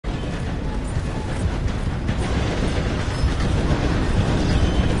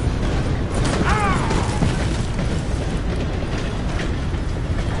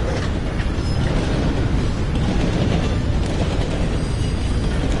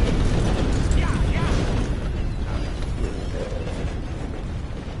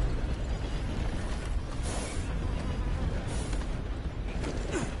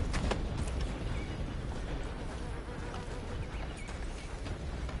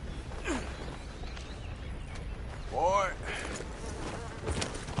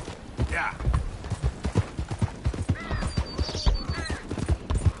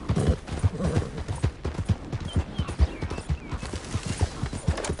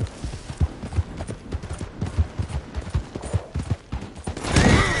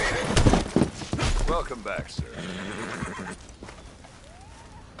Welcome back, sir.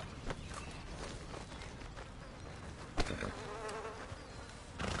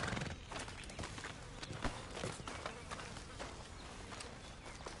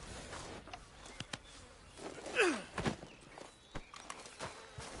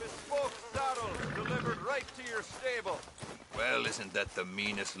 Bespoke saddles delivered right to your stable. Well, isn't that the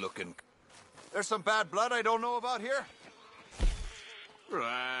meanest looking... There's some bad blood I don't know about here.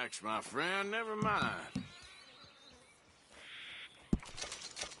 Relax, my friend. Never mind.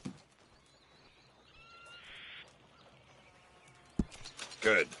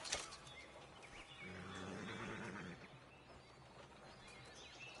 Good.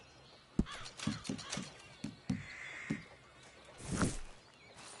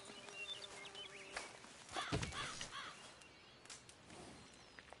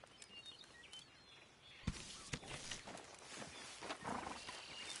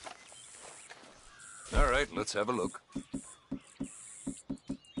 All right, let's have a look.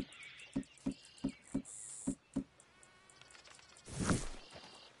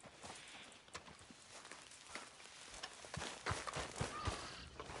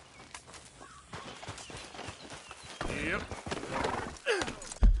 Yep.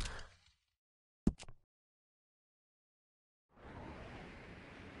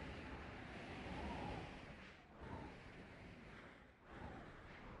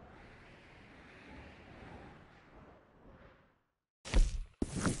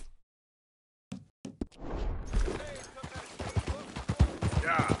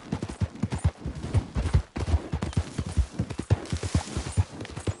 Yeah.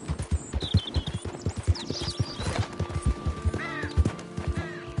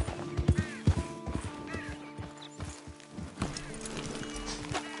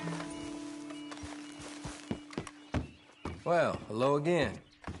 Well, hello again.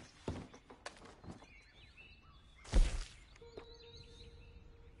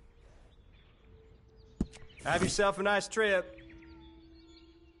 Have yourself a nice trip.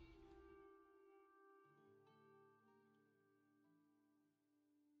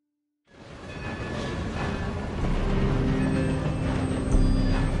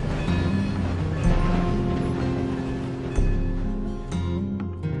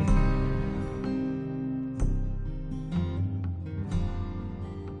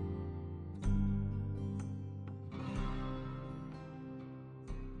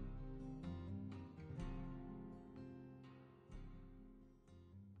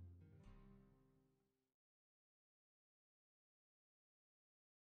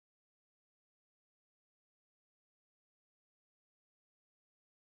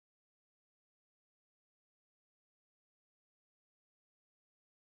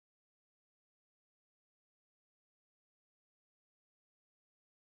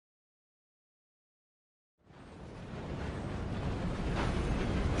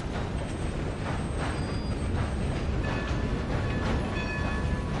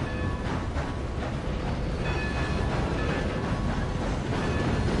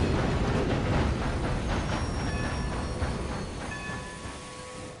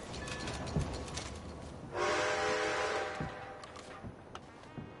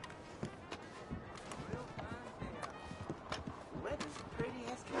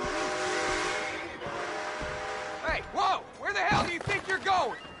 Hey, whoa! Where the hell do you think you're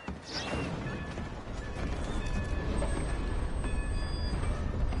going?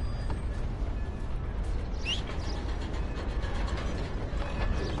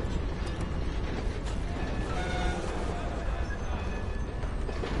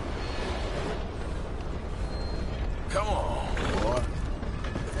 Come on, boy.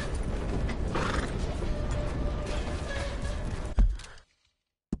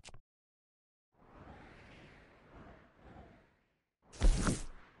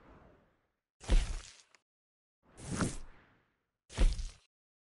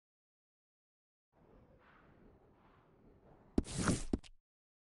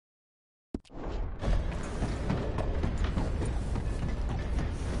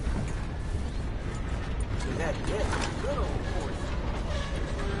 That is good old horse.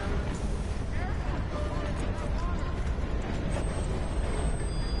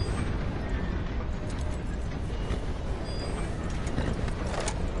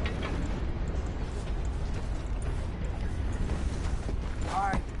 All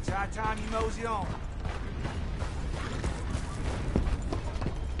right, it's high time you mosey on.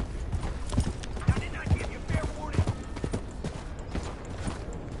 I did not give you fair warning.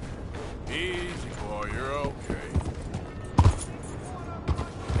 Easy, boy. You're okay.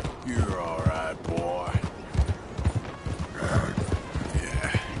 You're all right, boy.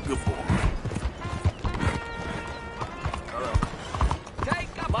 Yeah, good boy.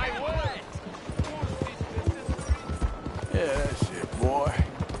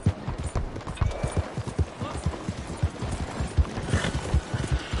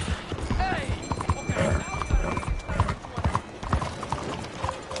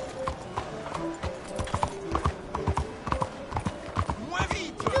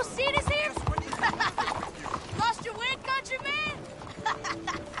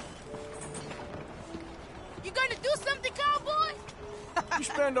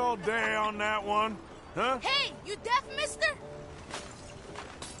 all day on that one? Huh? Hey, you deaf, mister?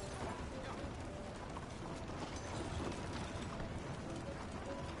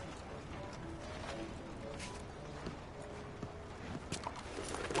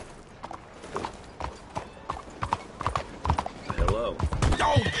 Hello.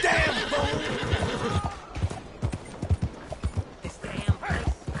 Oh, damn, fool! This damn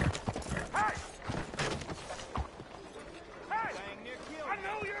place. Hey! Hey! I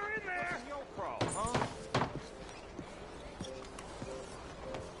know you're in there! What's in your crawl, huh?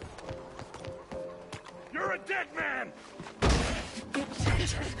 You're a dead man!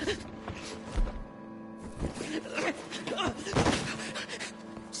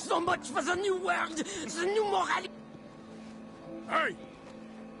 So much for the new world, the new morality. Hey!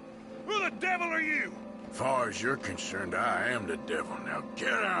 Who the devil are you? Far as you're concerned, I am the devil. Now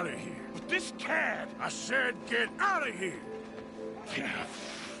get out of here. This cad! I said get out of here!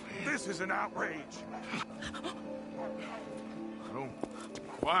 This is an outrage. I don't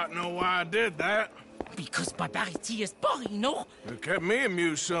quite know why I did that. Because barbarity is boring, no? It kept me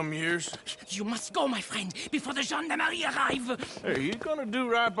amused some years. You must go, my friend, before the gendarmerie arrive. Hey, you gonna do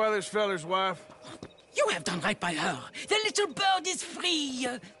right by this feller's wife? You have done right by her. The little bird is free.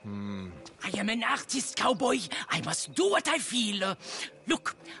 I am an artist, cowboy. I must do what I feel.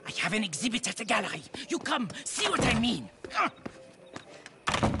 Look, I have an exhibit at the gallery. You come, see what I mean.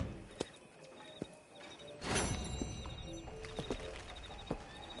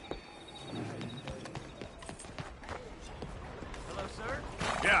 Hello, sir?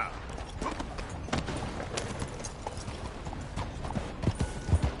 Yeah.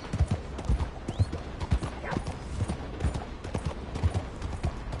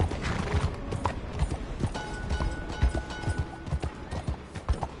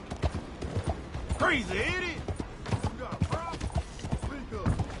 Crazy idiot! You got a problem? Speak up.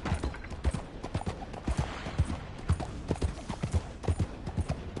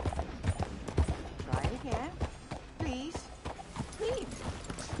 Try it again. Please. Please.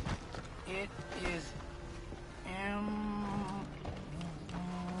 It is...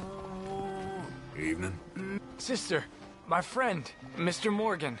 Evening. Sister, my friend, Mr.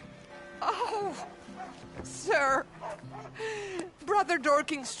 Morgan. Oh, sir. Brother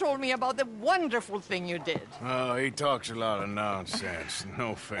Dorkins told me about the wonderful thing you did. Oh, he talks a lot of nonsense.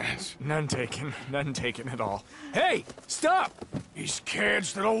 No offense. None taken at all. Hey, stop! These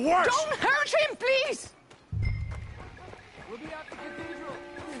kids to the worst! Don't hurt him, please! We'll be at the cathedral.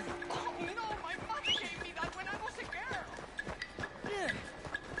 Oh, no, my mother gave me that when I was a girl.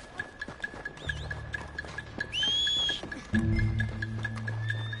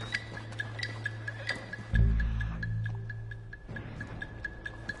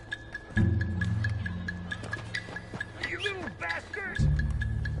 You little bastards!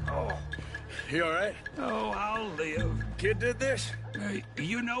 Oh, You all right? oh, I'll live. Kid did this?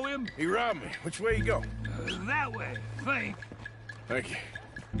 You know him? He robbed me. Which way you go? That way, think. Thank you.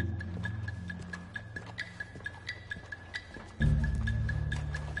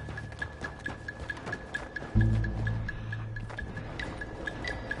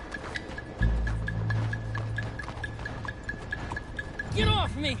 Get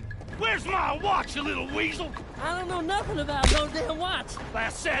off me! Where's my watch, you little weasel? I don't know nothing about no damn watch.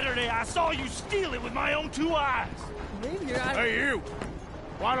 Last Saturday, I saw you steal it with my own two eyes. Maybe you're out. Hey, you!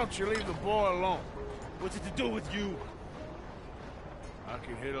 Why don't you leave the boy alone? What's it to do with you? I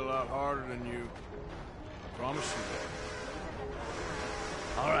can hit a lot harder than you. Promise you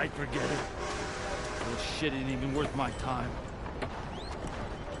that. All right, forget it. This shit ain't even worth my time.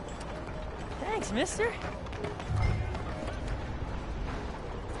 Thanks, mister.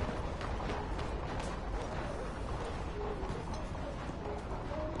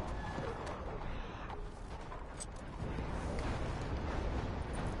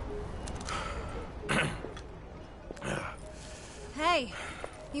 Hey,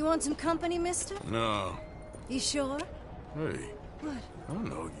 you want some company, mister? No. You sure? Hey, What? I don't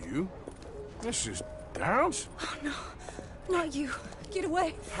know you. This is Downs? Oh, no. Not you. Get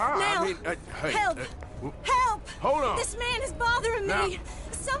away. How? Now. I mean, hey, Help! Help! hold on. This man is bothering Now. me.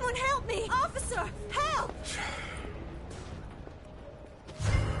 Someone help me. Officer, help! Help!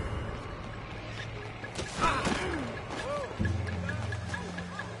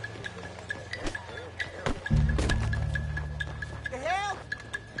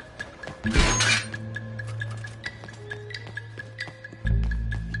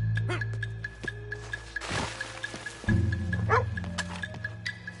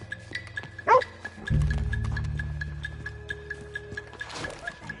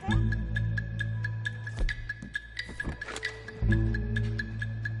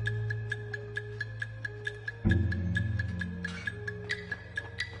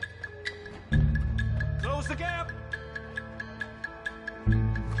 the gap!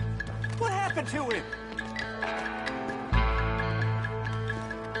 What happened to him?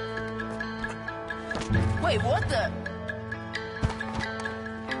 Wait, what the?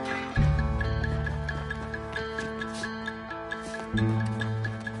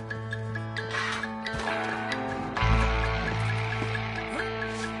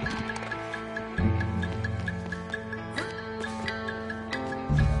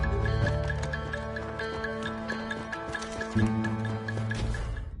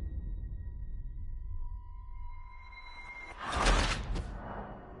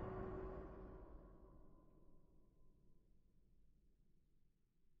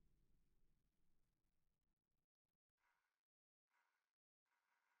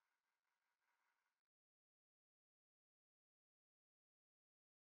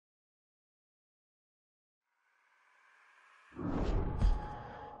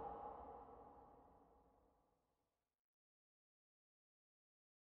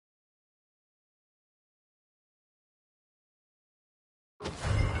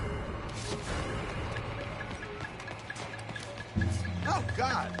 Oh,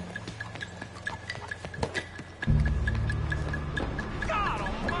 God! God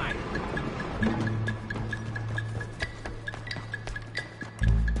almighty!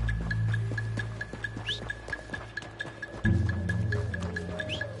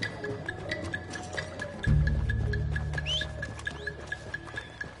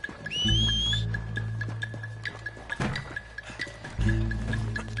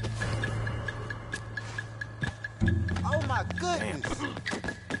 Oh, my goodness!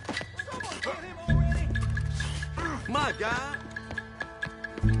 Someone get him already! My God!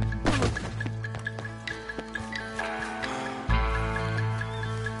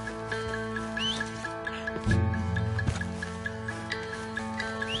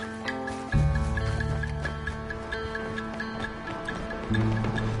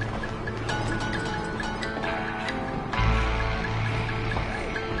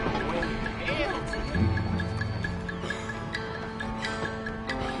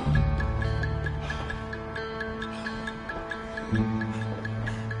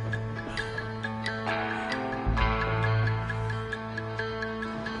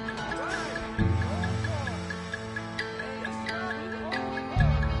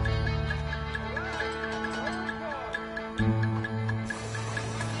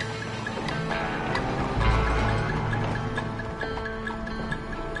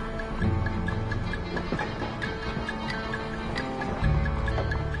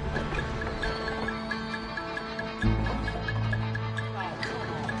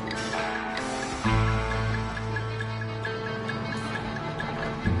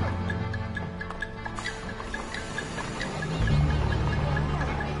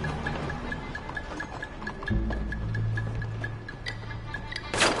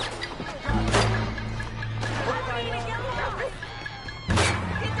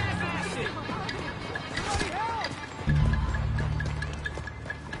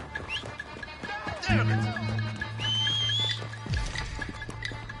 Damn it!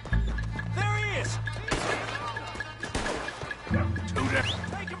 There he is!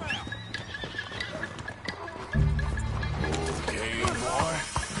 Take him out! Okay, boy.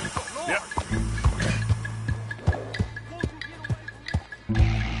 Yep.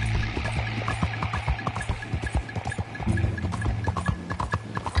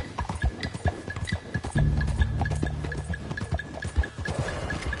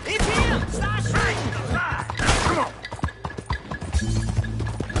 It's him! Stop shooting! Come on!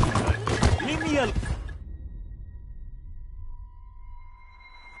 Leave me alone.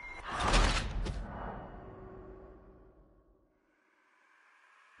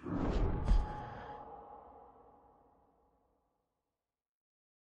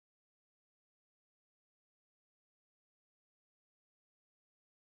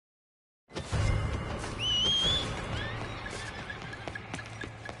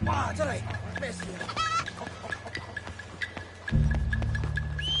 Ah, it's all right. Merci.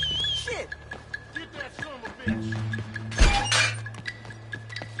 Shit! Get that son of a bitch!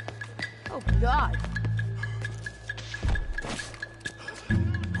 Oh, God.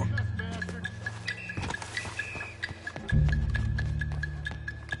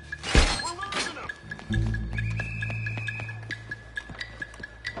 We're losing him!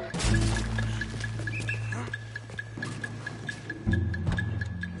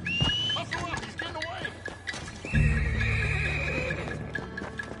 Hustle up, he's getting away!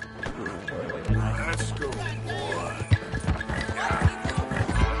 Let's go, boy.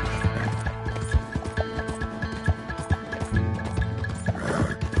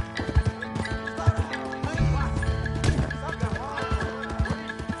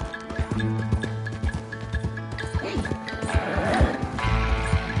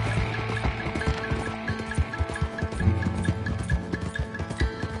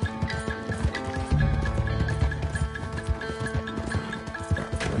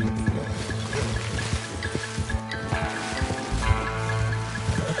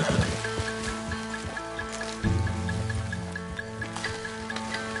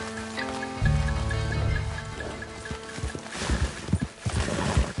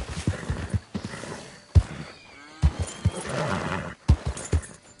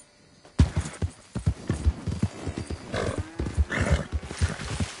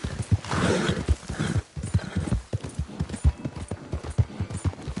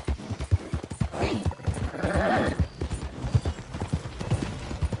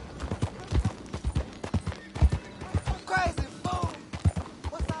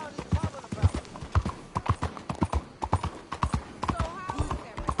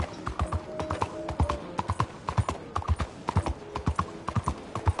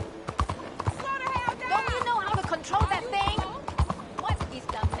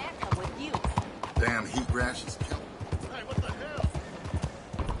 Damn heat rash is killing me. Hey, what the hell?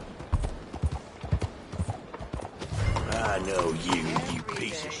 I know you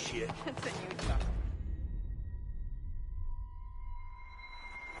piece of shit. It's a new job.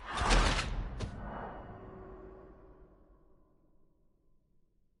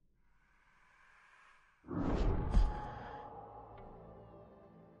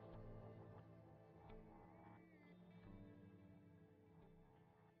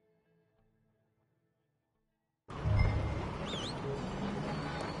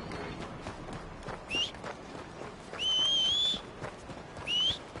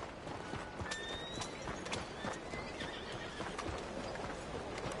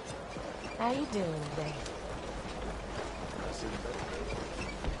 How you doing today?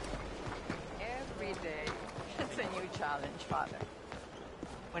 Every day, it's a new challenge, Father.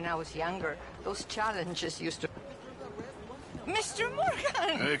 When I was younger, those challenges used to... Mr.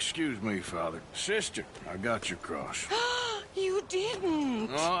 Morgan! Excuse me, Father. Sister, I got your cross. You didn't!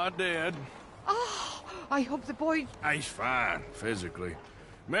 Oh, I did. Oh, I hope the boy... He's fine, physically.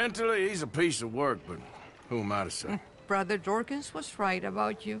 Mentally, he's a piece of work, but who am I to say? Brother Dorkins was right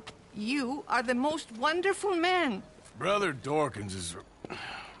about you. You are the most wonderful man. Brother Dorkins is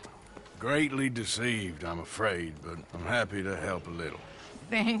greatly deceived, I'm afraid, but I'm happy to help a little.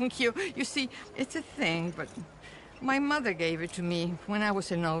 Thank you. You see, it's a thing, but my mother gave it to me when I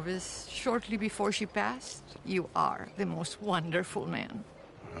was a novice, shortly before she passed. You are the most wonderful man.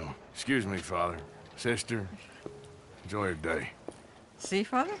 Oh, excuse me, Father. Sister, enjoy your day. See,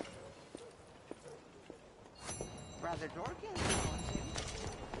 Father? Brother Dorkins owns you.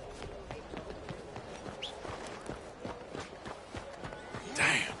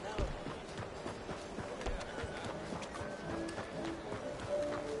 Damn.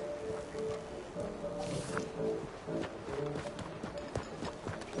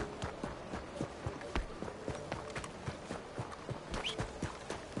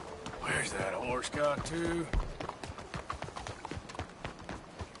 Where's that horse got to?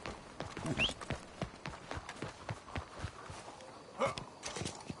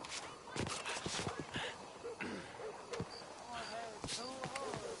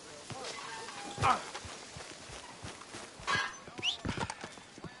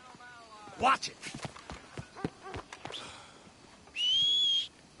 Watch it!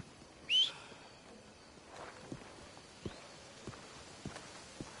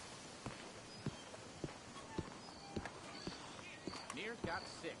 Near got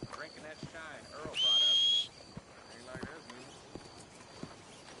sick drinking that shine Earl brought us. Ain't like that, man.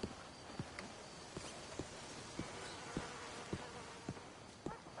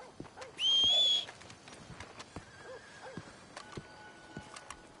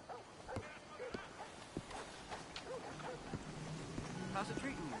 How's it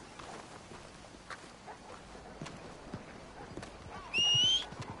treating you?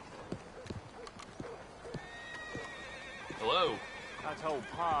 Hello. I told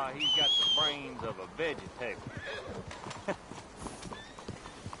Pa he's got the brains of a vegetable.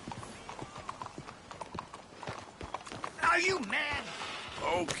 Are you mad?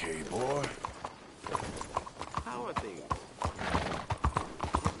 Okay, boy. How are things?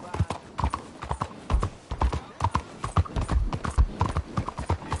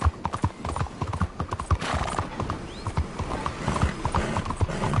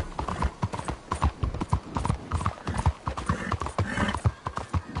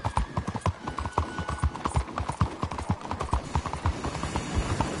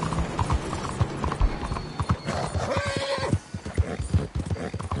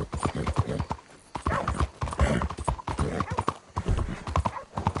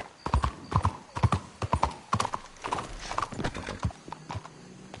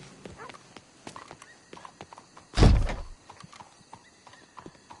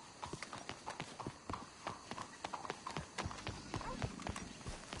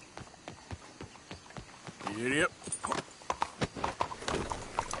 Idiot.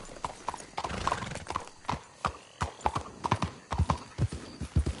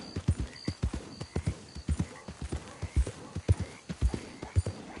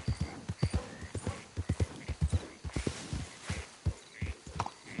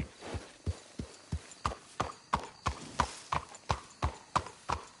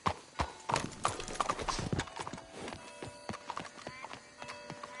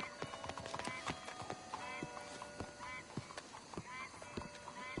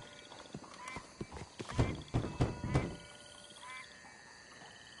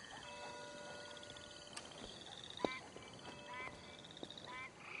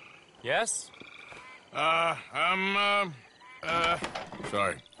 Yes?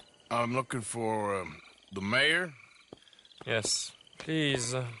 Sorry. I'm looking for, the mayor? Yes.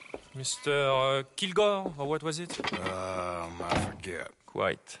 Please, Mr. Kilgore, or what was it? I forget.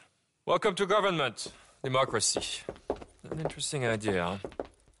 Quite. Welcome to government. Democracy. An interesting idea, huh?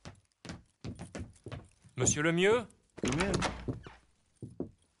 Monsieur Lemieux? Come in.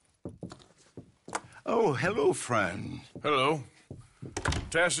 Oh, hello, friend. Hello.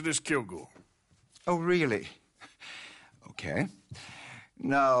 Tacitus Kilgore. Oh, really? Okay.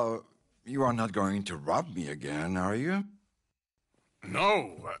 Now, you are not going to rob me again, are you?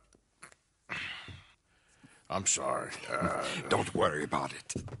 No. I'm sorry. Don't worry about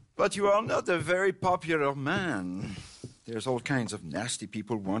it. But you are not a very popular man. There's all kinds of nasty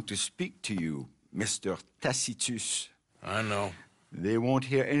people want to speak to you, Mr. Tacitus. I know. They won't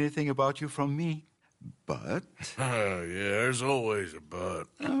hear anything about you from me. But... yeah, there's always a but.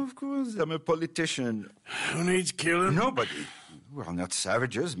 Of course, I'm a politician. Who needs killing? Nobody. We are not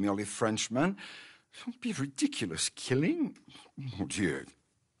savages, merely Frenchmen. Don't be ridiculous. Killing? Oh, dear.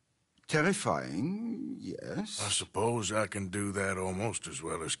 Terrifying, yes. I suppose I can do that almost as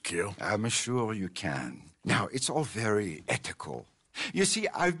well as kill. I'm sure you can. Now, it's all very ethical. You see,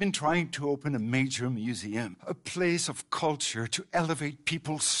 I've been trying to open a major museum, a place of culture to elevate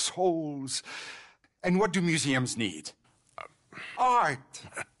people's souls. And what do museums need? Art.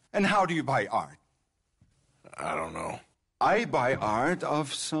 And how do you buy art? I don't know. I buy art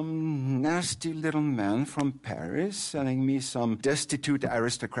of some nasty little man from Paris selling me some destitute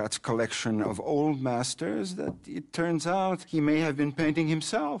aristocrat's collection of old masters that it turns out he may have been painting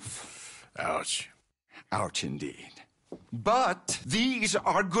himself. Ouch. Ouch indeed. But these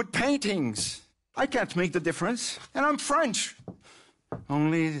are good paintings. I can't make the difference, and I'm French.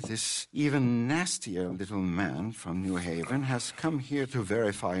 Only this even nastier little man from New Haven has come here to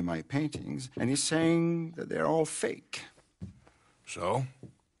verify my paintings, and he's saying that they're all fake. So?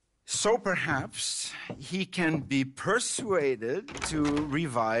 So perhaps he can be persuaded to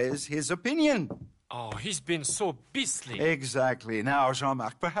revise his opinion. Oh, he's been so beastly. Exactly. Now,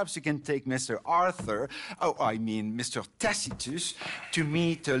 Jean-Marc, perhaps you can take Mr. Mr. Tacitus, to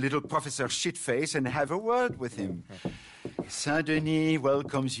meet little Professor Shitface and have a word with him. Saint-Denis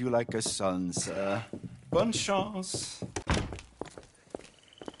welcomes you like a son, sir. Bonne chance.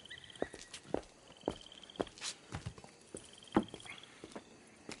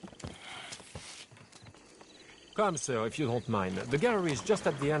 Come, sir, if you don't mind. The gallery is just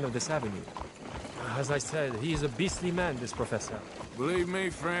at the end of this avenue. As I said, he is a beastly man, this professor. Believe me,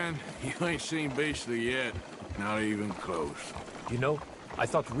 friend, you ain't seen beastly yet. Not even close. You know, I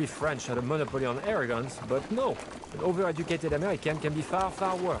thought we French had a monopoly on arrogance, but no. An overeducated American can be far,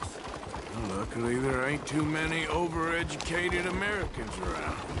 far worse. Luckily, there ain't too many overeducated Americans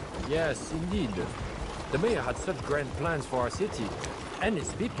around. Yes, indeed. The mayor had such grand plans for our city and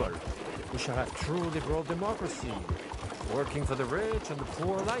its people. We shall have true liberal democracy, working for the rich and the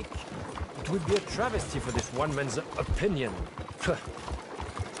poor alike. It would be a travesty for this one man's opinion. Put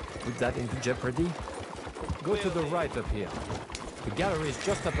that into jeopardy? Go to the right up here. The gallery is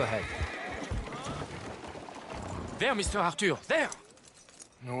just up ahead. There, Mr. Arthur, there!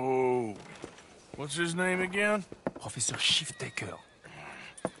 Oh, what's his name again? Professor Shiftaker.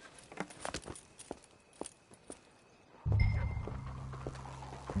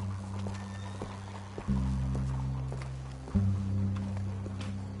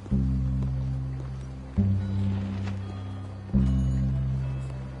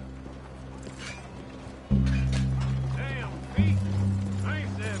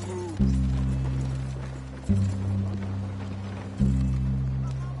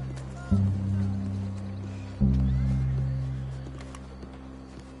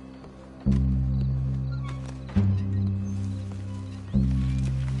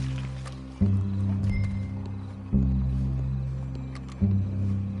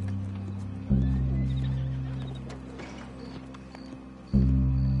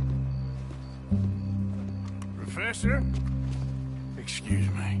 Professor? Excuse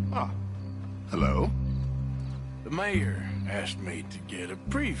me. Ah, hello? The mayor asked me to get a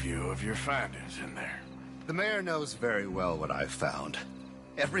preview of your findings in there. The mayor knows very well what I found.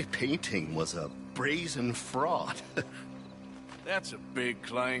 Every painting was a brazen fraud. That's a big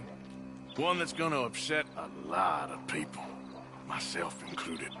claim. One that's gonna upset a lot of people, myself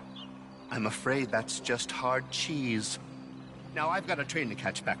included. I'm afraid that's just hard cheese. Now I've got a train to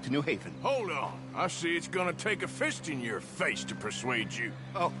catch back to New Haven. Hold on. I see it's gonna take a fist in your face to persuade you.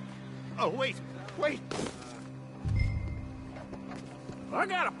 Oh, wait. I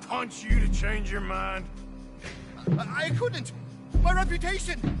gotta punch you to change your mind. I couldn't. My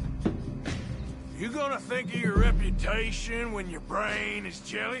reputation. You gonna think of your reputation when your brain is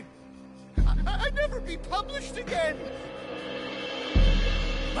jelly? I'd never be published again.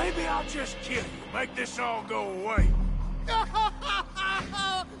 Maybe I'll just kill you. Make this all go away.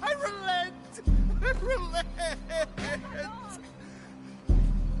 I relent. I relent.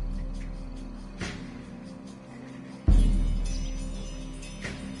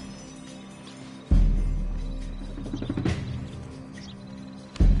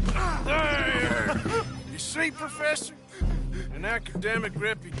 There! You see, Professor? An academic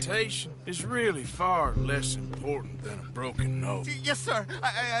reputation is really far less important than a broken nose. Yes, sir.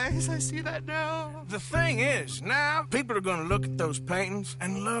 I see that now. The thing is, now people are gonna look at those paintings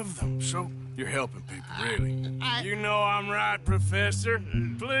and love them, so you're helping people, really. You know I'm right, Professor.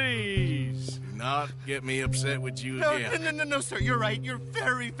 Please do not get me upset with you again. No, sir. You're right. You're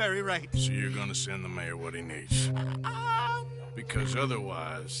very, very right. So you're gonna send the mayor what he needs. Because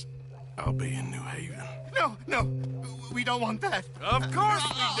otherwise, I'll be in New Haven. No. We don't want that. Of course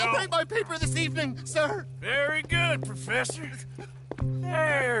we don't. I'll write my paper this evening, sir. Very good, Professor.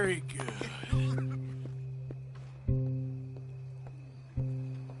 Very good.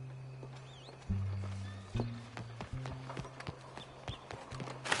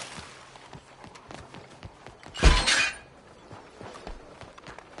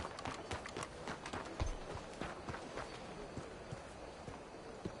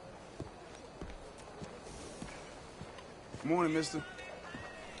 Morning, mister.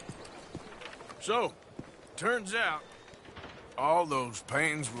 So, turns out, all those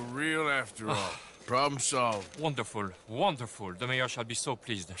paintings were real after all. Problem solved. Wonderful, wonderful. The mayor shall be so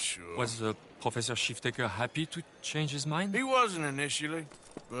pleased. Sure. Was Professor Shiftaker happy to change his mind? He wasn't initially,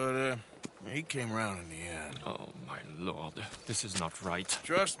 but he came around in the end. Oh, my lord. This is not right.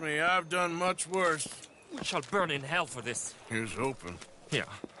 Trust me, I've done much worse. We shall burn in hell for this. Here's hoping. Here.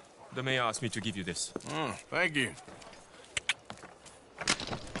 The mayor asked me to give you this. Oh, thank you.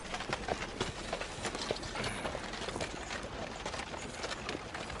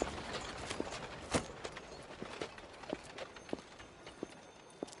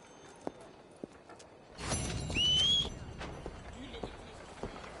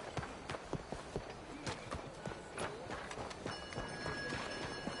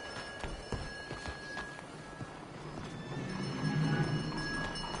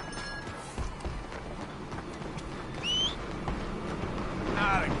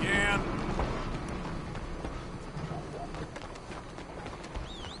 Not again.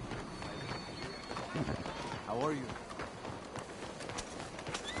 How are you?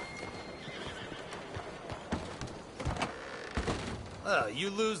 You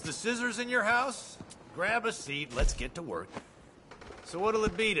lose the scissors in your house? Grab a seat, let's get to work. So what'll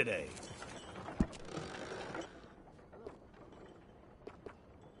it be today?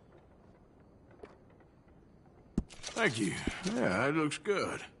 Thank you. Yeah, it looks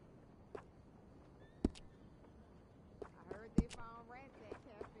good.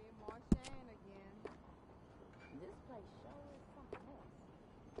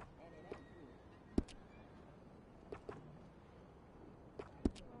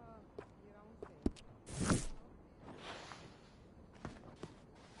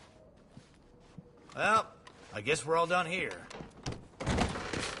 Well, I guess we're all done here.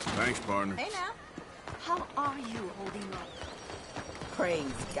 Thanks, partner. Hey now, how are you holding up? Praise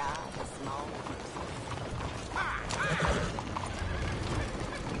God, the small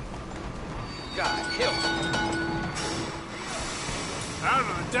God help. Out of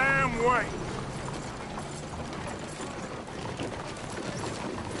the damn way.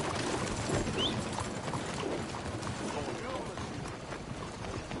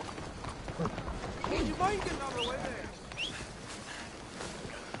 Hey, you mind getting out of the way there?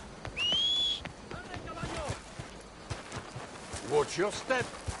 Watch your step.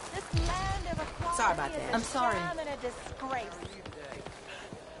 This land of equality. Sorry about that. I'm sorry. And a disgrace.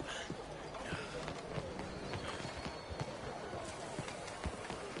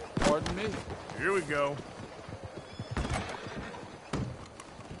 Pardon me. Here we go.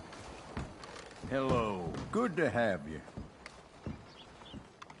 Hello. Good to have you.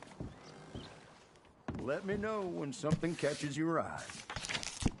 Let me know when something catches your eye.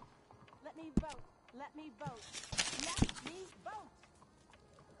 Let me vote. Let me vote. Let me vote.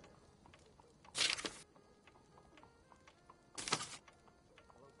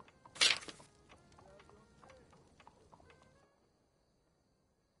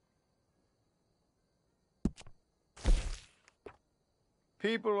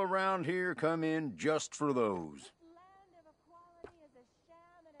 People around here come in just for those. Land of equality is a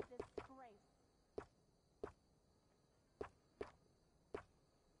sham and a disgrace.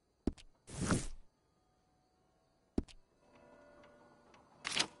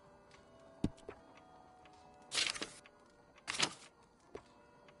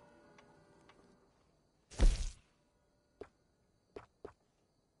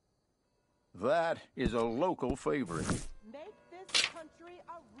 That is a local favorite. Make this country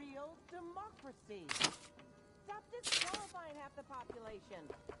a real democracy. Stop disqualifying half the population.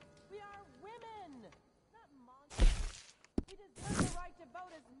 We are women, not monsters. We deserve the right to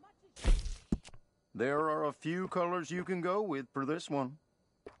vote as much as you. There are a few colors you can go with for this one.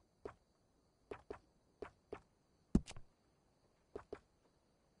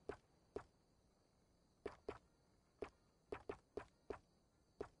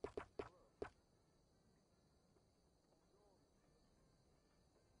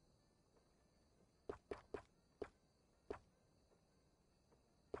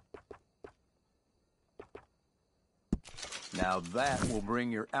 Now that will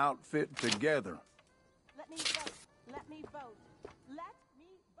bring your outfit together. Let me vote. Let me vote. Let me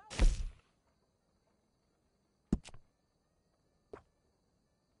vote.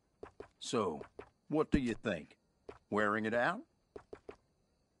 So, what do you think? Wearing it out?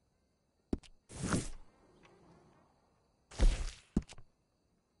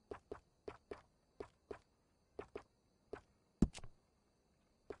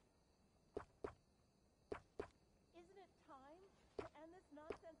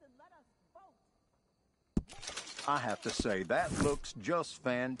 I have to say, that looks just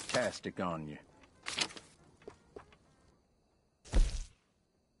fantastic on you.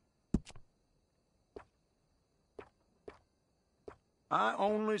 I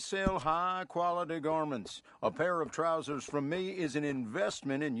only sell high-quality garments. A pair of trousers from me is an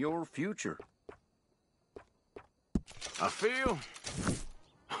investment in your future. I feel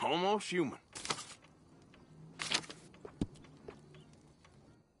almost human.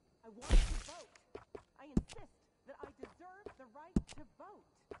 I want to vote. I insist that I deserve the right to vote.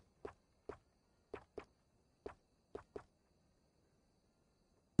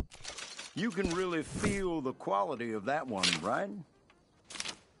 You can really feel the quality of that one, right?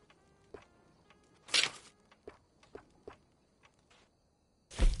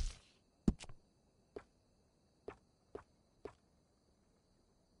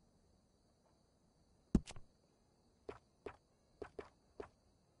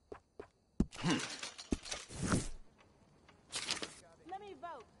 Let me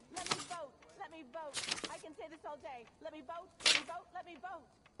vote. Let me vote. Let me vote. I can say this all day. Let me vote. Let me vote. Let me vote.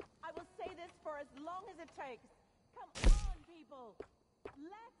 I will say this for as long as it takes. Come on, people.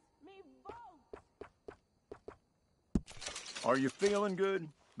 Let me vote. Are you feeling good?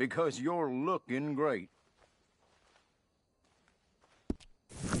 Because you're looking great.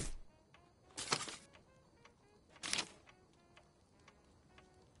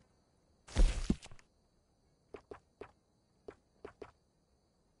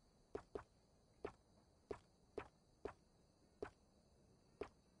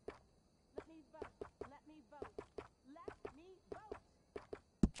 Let me vote. Let me vote. Let me vote.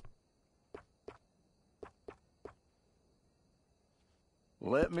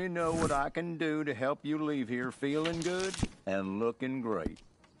 Let me know what I can do to help you leave here feeling good and looking great.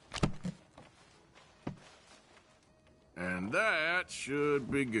 And that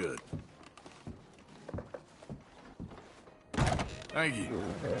should be good. Thank you.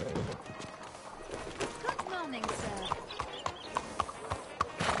 Good morning, sir.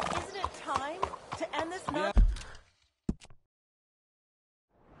 Isn't it time to end this nonsense?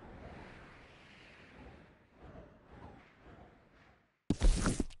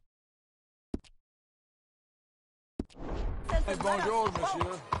 Hey, bonjour,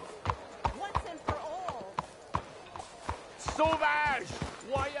 monsieur. Once and for all. Sauvage!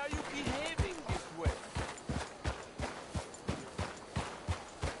 Why are you behaving this way?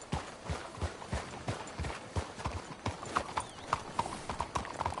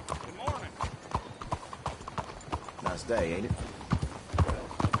 Good morning. Nice day, ain't it?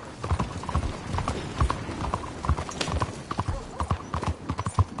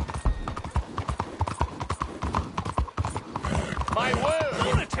 My word!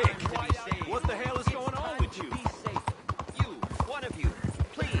 Lunatic! What the hell is going on with you? Be safe. You, one of you,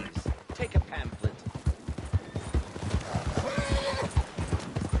 please, take a pamphlet.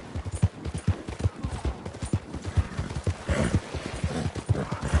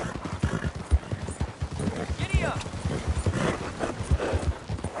 Giddy up!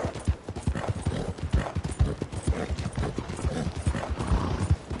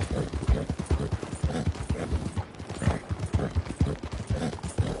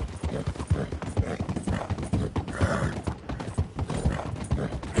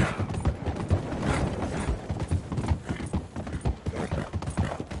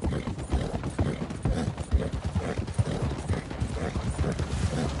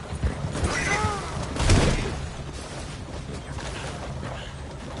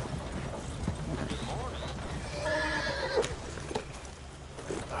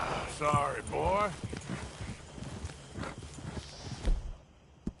 Sorry, boy.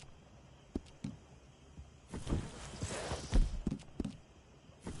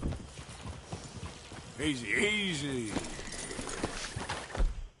 Easy, easy.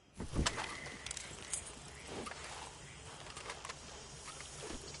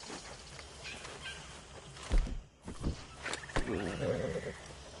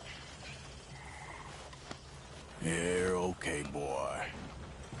 You're okay, boy.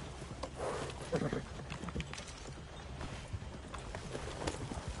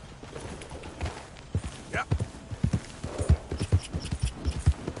 Yep.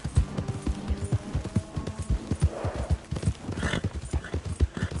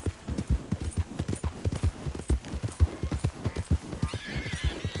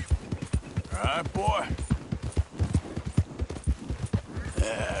 All right, boy.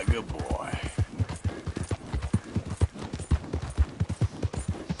 Yeah, good boy.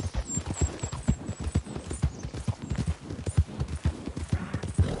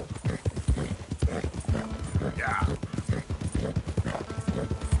 Yeah.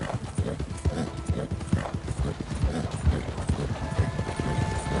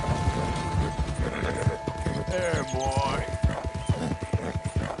 There, boy.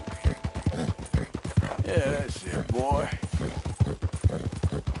 Yeah, that's it, boy.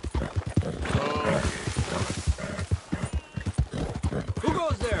 Who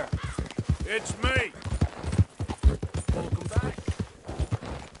goes there? It's me. Welcome back.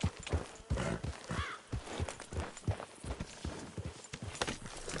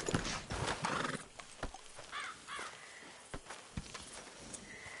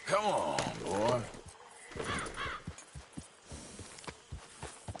 Come on, boy.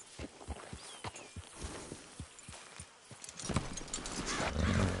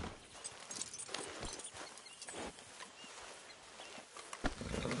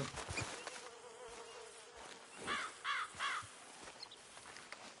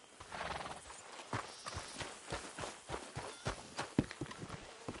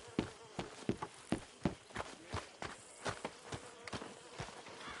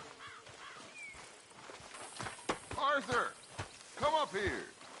 Arthur, come up here.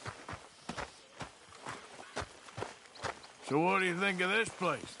 So what do you think of this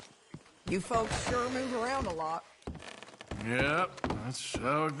place? You folks sure move around a lot. Yep, that's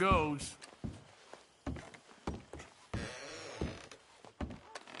how it goes.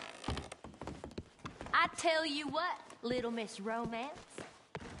 I tell you what, Little Miss Romance,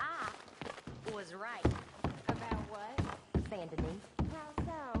 I was right. About what? Stand to me. How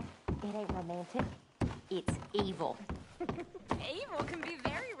so? It ain't romantic. It's evil. Evil can be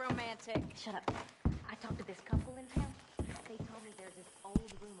very romantic. Shut up. I talked to this couple in town. They told me there's this old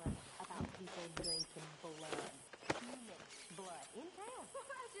rumor about people drinking blood. Human blood. In town.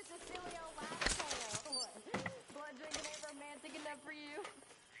 That's just a silly old wives' tale. What? Blood drinking ain't romantic enough for you?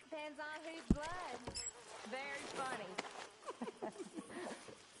 Depends on whose blood. Very funny.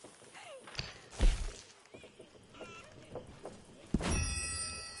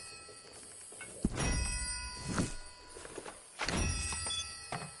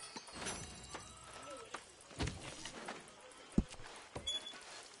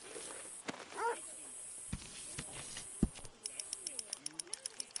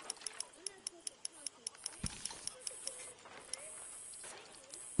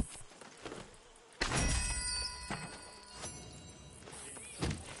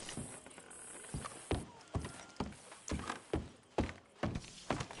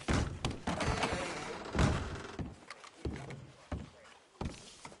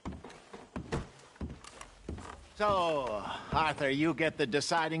 So, Arthur, you get the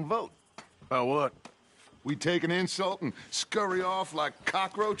deciding vote. About what? We take an insult and scurry off like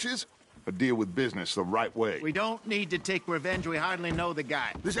cockroaches? Or deal with business the right way? We don't need to take revenge. We hardly know the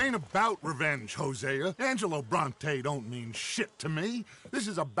guy. This ain't about revenge, Hosea. Angelo Bronte don't mean shit to me. This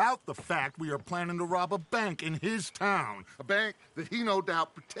is about the fact we are planning to rob a bank in his town. A bank that he no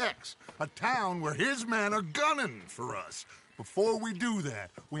doubt protects. A town where his men are gunning for us. Before we do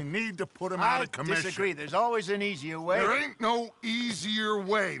that, we need to put him out of commission. I disagree. There's always an easier way. There ain't no easier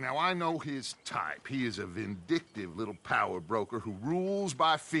way. Now, I know his type. He is a vindictive little power broker who rules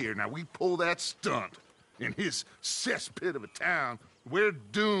by fear. Now, we pull that stunt in his cesspit of a town, we're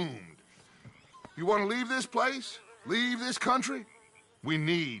doomed. You want to leave this place? Leave this country? We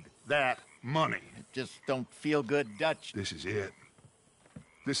need that money. It just don't feel good, Dutch. This is it.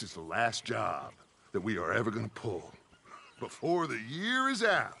 This is the last job that we are ever going to pull. Before the year is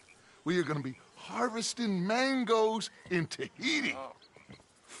out, we are going to be harvesting mangoes in Tahiti.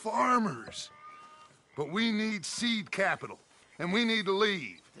 Farmers. But we need seed capital, and we need to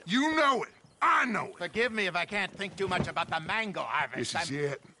leave. You know it. I know it. Forgive me if I can't think too much about the mango harvest. This is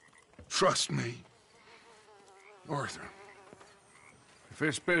it. Trust me. Arthur. If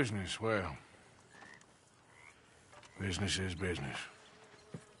it's business, well, business is business.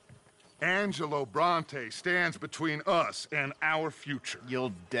 Angelo Bronte stands between us and our future.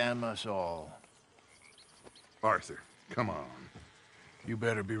 You'll damn us all. Arthur, come on. You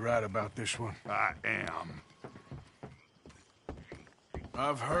better be right about this one. I am.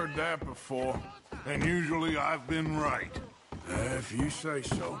 I've heard that before. And usually I've been right. If you say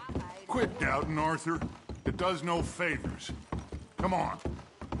so. Quit doubting, Arthur. It does no favors. Come on.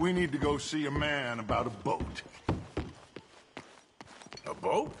 We need to go see a man about a boat. A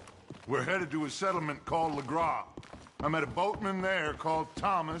boat? We're headed to a settlement called Le Gras. I met a boatman there called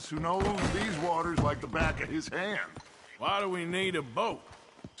Thomas who knows these waters like the back of his hand. Why do we need a boat?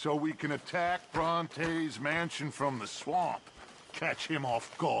 So we can attack Bronte's mansion from the swamp. Catch him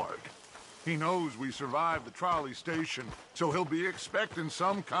off guard. He knows we survived the trolley station, so he'll be expecting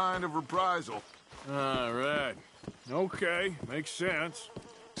some kind of reprisal. All right. Okay, makes sense.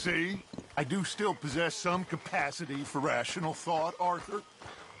 See? I do still possess some capacity for rational thought, Arthur.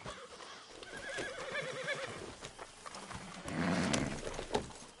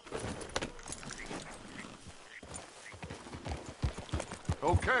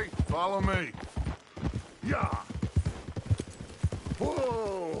 Okay, follow me. Yeah.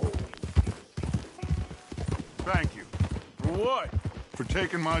 Whoa! Thank you. For what? For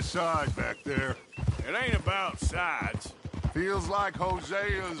taking my side back there. It ain't about sides. Feels like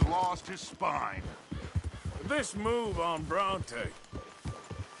Hosea's lost his spine. This move on Bronte,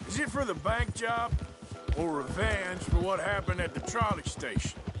 is it for the bank job or revenge for what happened at the trolley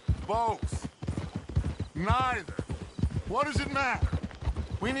station? Both. Neither. What does it matter?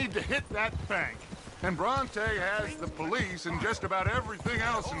 We need to hit that bank. And Bronte has the police and just about everything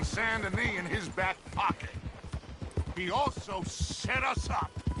else in Saint Denis in his back pocket. He also set us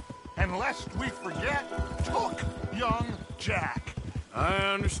up. And lest we forget, took young Jack. I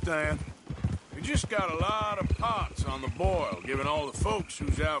understand. We just got a lot of pots on the boil, given all the folks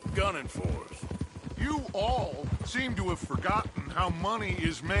who's out gunning for us. You all seem to have forgotten how money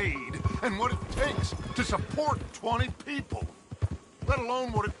is made and what it takes to support 20 people. Let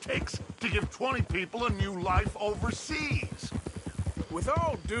alone what it takes to give 20 people a new life overseas. With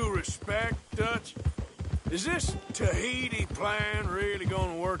all due respect, Dutch, is this Tahiti plan really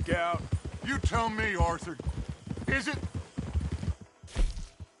gonna work out? You tell me, Arthur. Is it?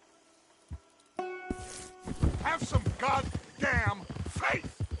 Have some goddamn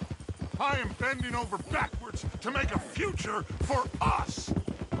faith! I am bending over backwards to make a future for us!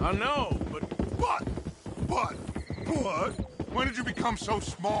 I know, but... What? When did you become so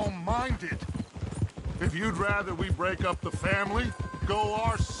small-minded? If you'd rather we break up the family, go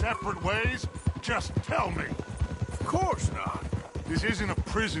our separate ways, just tell me. Of course not. This isn't a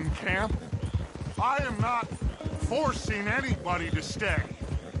prison camp. I am not forcing anybody to stay.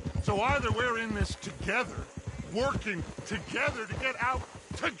 So either we're in this together, working together to get out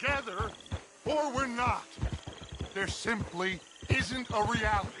together, or we're not. There simply isn't a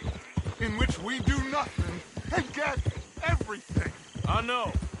reality in which we do nothing and get everything. I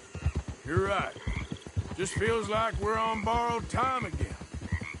know. You're right. Just feels like we're on borrowed time again.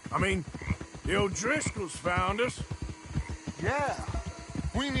 I mean, the O'Driscolls found us. Yeah.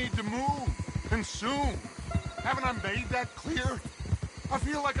 We need to move, and soon. Haven't I made that clear? I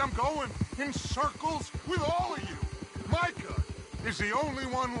feel like I'm going in circles with all of you. Micah is the only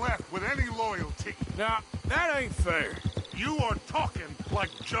one left with any loyalty. Now, that ain't fair. You are talking like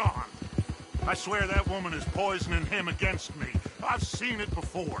John. I swear that woman is poisoning him against me. I've seen it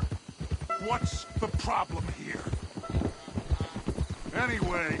before. What's the problem here?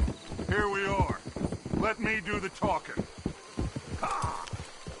 Anyway, here we are. Let me do the talking. Ha!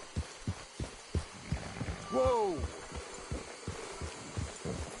 Whoa!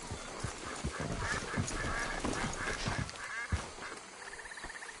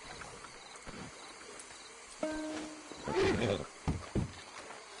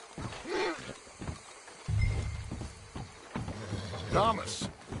 Thomas.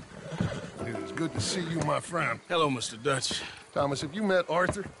 It is good to see you, my friend. Hello, Mr. Dutch. Thomas, have you met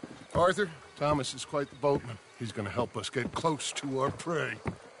Arthur? Arthur, Thomas is quite the boatman. He's going to help us get close to our prey.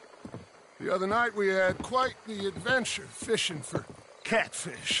 The other night we had quite the adventure fishing for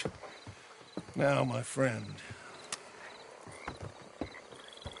catfish. Now, my friend,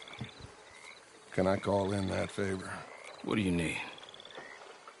 can I call in that favor? What do you need?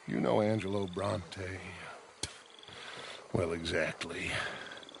 You know Angelo Bronte. Well, exactly.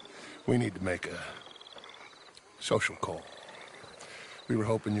 We need to make a social call. We were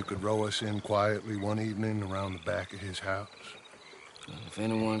hoping you could row us in quietly one evening around the back of his house. If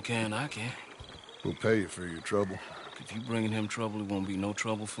anyone can, I can. We'll pay you for your trouble. If you bringing him trouble, it won't be no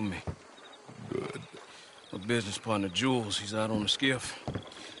trouble for me. Good. My business partner, Jules, he's out on the skiff.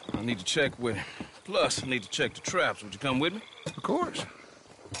 I need to check with him. Plus, I need to check the traps. Would you come with me? Of course.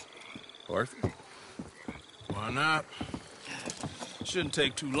 Arthur? Why not? Shouldn't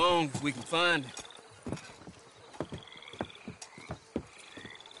take too long if we can find him.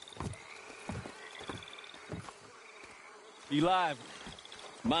 Be lively.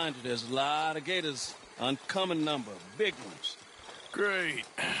 Mind you, there's a lot of gators. Uncommon number. Big ones. Great.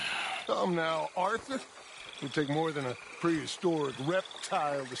 Come now, Arthur. It'd take more than a prehistoric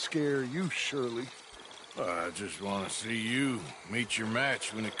reptile to scare you, surely. I just want to see you meet your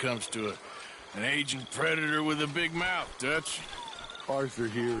match when it comes to an aging predator with a big mouth, Dutch. Arthur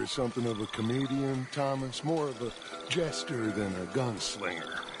here is something of a comedian, Thomas. More of a jester than a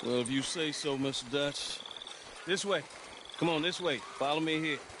gunslinger. Well, if you say so, Mr. Dutch. This way. Come on, this way. Follow me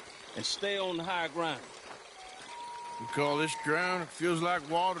here. And stay on the higher ground. You call this ground? It feels like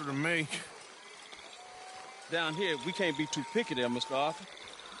water to me. Down here, we can't be too picky there, Mr. Arthur.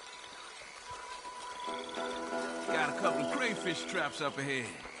 Got a couple of crayfish traps up ahead.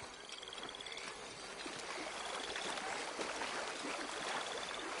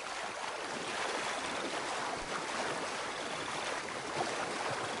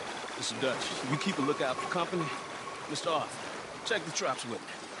 Mr. Dutch, you keep a lookout for company. Mr. Arthur, check the traps with me.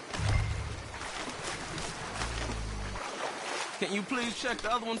 Can you please check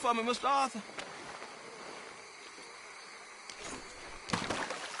the other one for me, Mr. Arthur?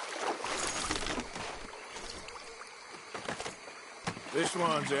 This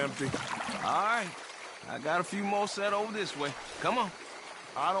one's empty. All right. I got a few more set over this way. Come on.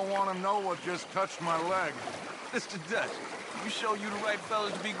 I don't want to know what just touched my leg. Mr. Dutch, you sure you the right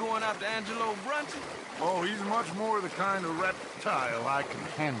fellas to be going after Angelo Bronte? Oh, he's much more the kind of reptile I can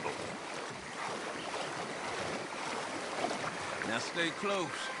handle. Now stay close.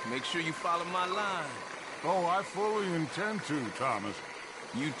 Make sure you follow my line. Oh, I fully intend to, Thomas.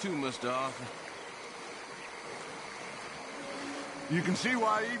 You too, Mr. Arthur. You can see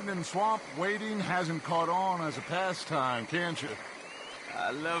why evening swamp wading hasn't caught on as a pastime, can't you? I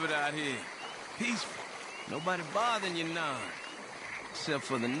love it out here. Peaceful. Nobody bothering you none. Except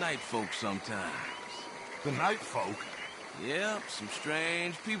for the night folk sometimes. The night folk? Yep, some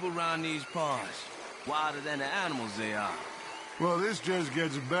strange people around these parts. Wilder than the animals they are. Well, this just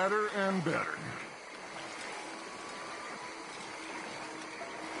gets better and better.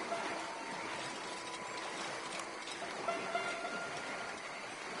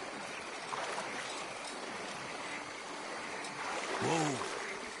 Whoa.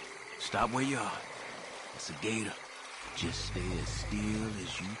 Stop where you are. It's a gator. Just stay as still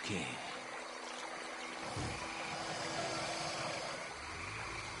as you can.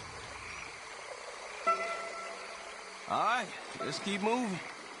 All right, let's keep moving.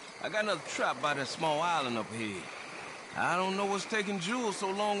 I got another trap by that small island up here. I don't know what's taking Jules so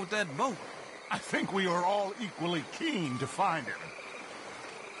long with that boat. I think we are all equally keen to find him.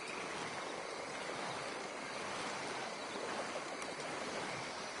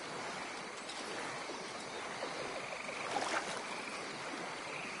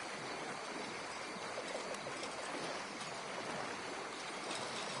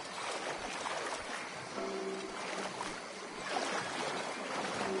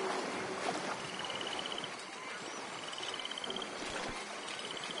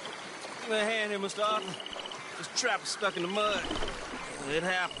 Give me a hand here, Mr. Arthur. This trap is stuck in the mud. It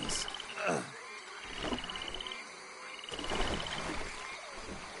happens.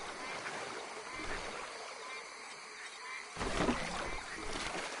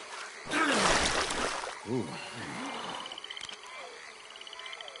 Ooh.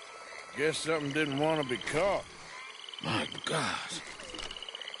 Guess something didn't want to be caught. My God.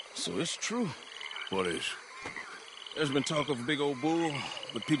 So it's true. What is? There's been talk of a big old bull,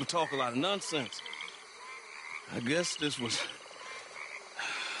 but people talk a lot of nonsense. I guess this was...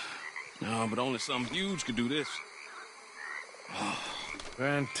 No, but only something huge could do this. Oh,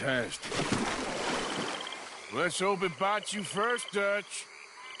 fantastic. Let's hope it bites you first, Dutch.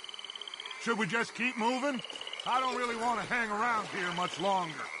 Should we just keep moving? I don't really want to hang around here much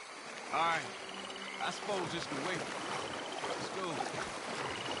longer. All right. I suppose this could wait. Let's go.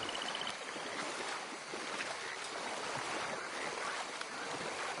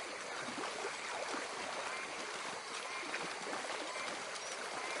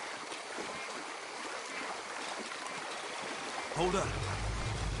 Hold up.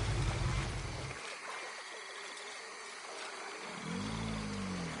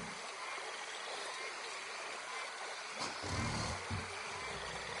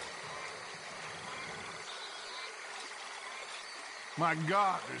 My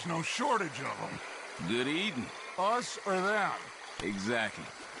God, there's no shortage of them. Good eating. Us or them? Exactly.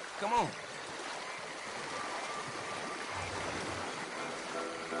 Come on.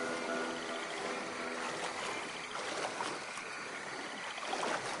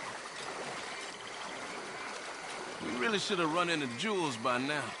 We really should have run into Jules by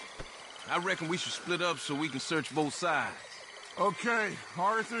now. I reckon we should split up so we can search both sides. Okay,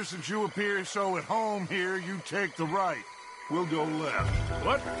 Arthur, since you appear so at home here, you take the right. We'll go left.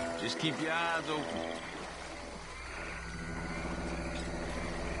 What? Just keep your eyes open.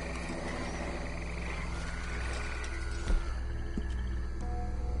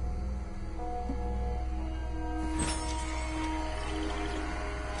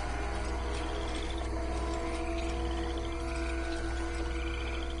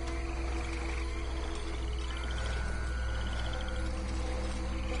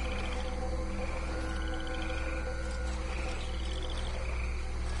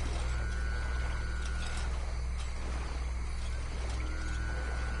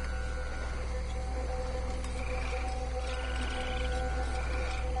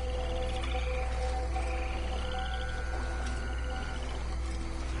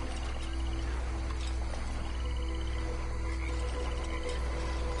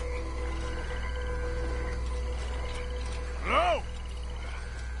 Hello?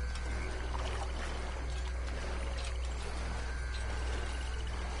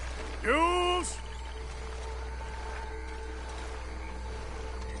 Jules?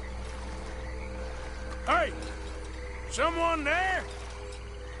 Hey! Someone there?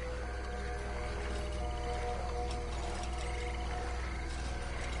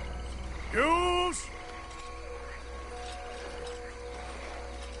 Jules?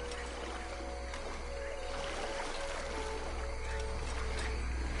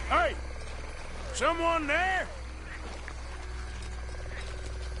 Hey! Someone there?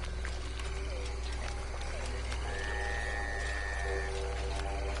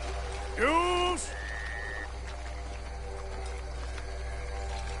 Jules?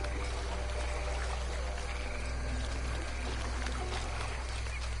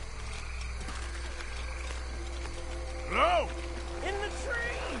 Hello? In the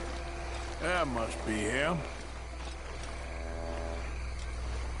tree! That must be him.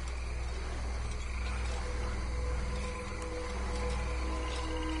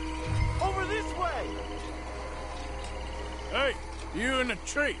 Over this way! Hey, you in the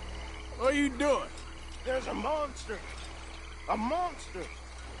tree. What are you doing? There's a monster! A monster!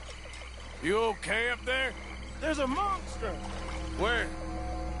 You okay up there? There's a monster! Where?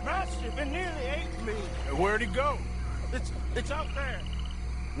 Massive, it nearly ate me! Where'd he go? It's out there!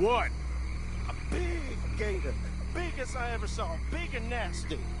 What? A big gator. Biggest I ever saw. Big and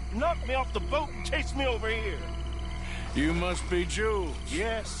nasty. Knocked me off the boat and chased me over here. You must be Jules.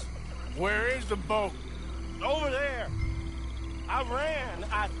 Yes. Where is the boat? Over there. I ran.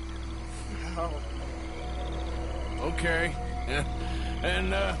 Oh. Okay.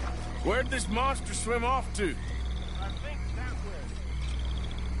 And, where'd this monster swim off to? I think that way.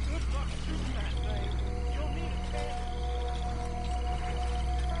 Good luck shooting that thing. You'll need a chance.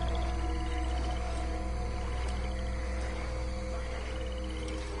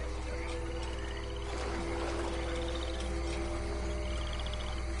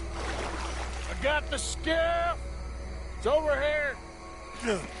 I got the skiff. It's over here.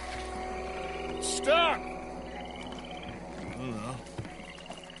 Stop.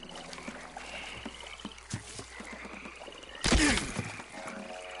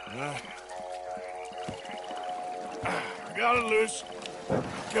 Got it loose.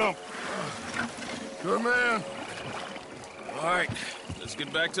 Come. Good man. All right, let's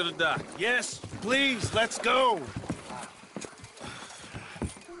get back to the dock. Yes, please, let's go.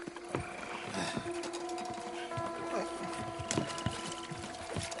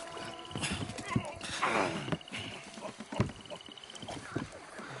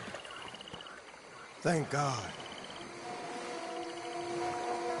 Thank God.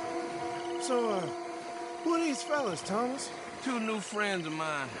 So, who are these fellas, Thomas? Two new friends of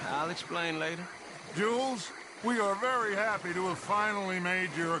mine. I'll explain later. Jules, we are very happy to have finally made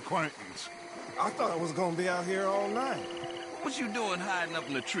your acquaintance. I thought I was gonna be out here all night. What you doing hiding up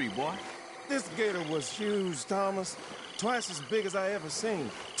in the tree, boy? This gator was huge, Thomas. Twice as big as I ever seen.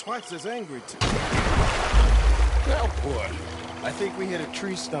 Twice as angry, too. Now, boy. I think we hit a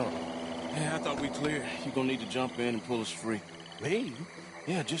tree stump. Yeah, I thought we cleared. You gonna need to jump in and pull us free. Me?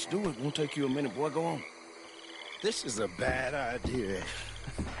 Yeah, just do it. Won't take you a minute, boy. Go on. This is a bad idea.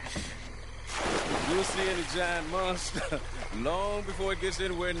 You'll see any giant monster long before it gets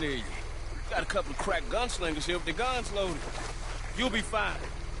anywhere near you. Got a couple of crack gunslingers here with their guns loaded. You'll be fine.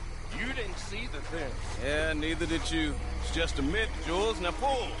 You didn't see the thing. Yeah, neither did you. It's just a myth, Jules. Now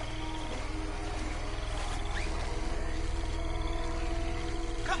pull.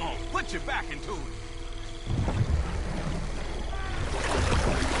 Come on, put your back into it.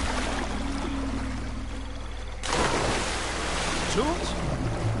 Jules?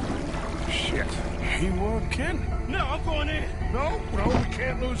 Shit, he weren't kidding. No, I'm going in. No, we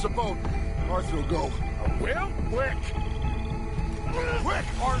can't lose the boat. Arthur will go. Well, Quick! Quick,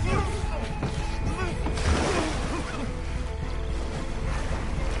 Arthur!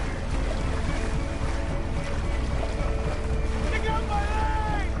 Pick up my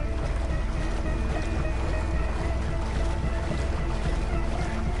leg!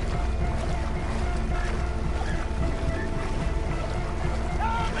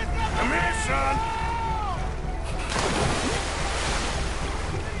 Come here, son!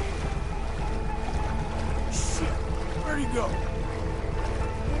 Shit, where'd he go?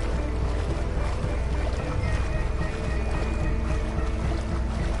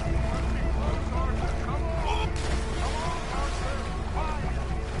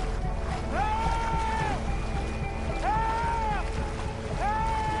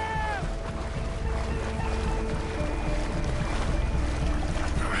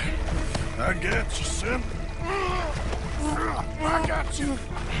 I got you, son. I got you.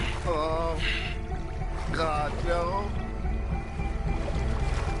 Oh, God, no.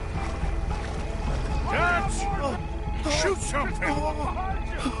 Dutch! Shoot something!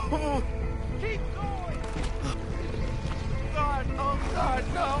 Keep going! God, oh God,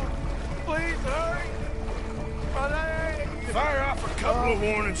 no! Please hurry! My leg! Fire off a couple of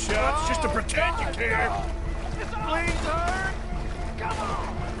warning shots just to pretend you care. Please hurry! Come on!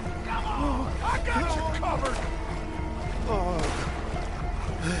 Come on! I got you covered!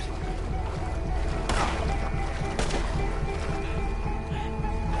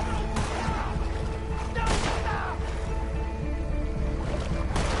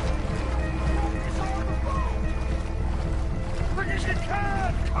 Bring as you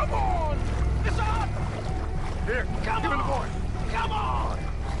can! Come on! It's on! Here, Come give me the on! boy. Come on!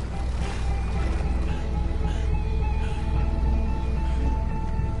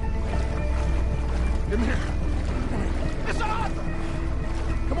 Give me here. It's on!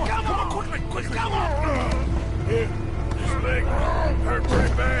 Come on, Come on. quickly! Come on! Here, this leg hurt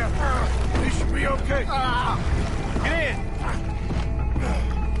pretty bad. You should be okay. Get in!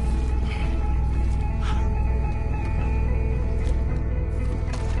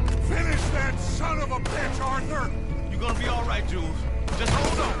 Finish that son of a bitch, Arthur! You're gonna be all right, Jules. Just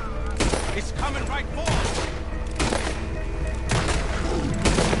hold on. It's coming right for us.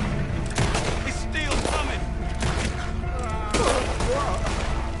 It's still coming.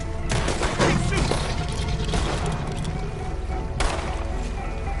 Keep shooting.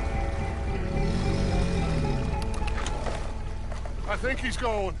 I think he's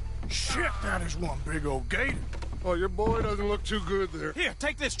going. Shit, that is one big old gator. Oh, your boy doesn't look too good there. Here,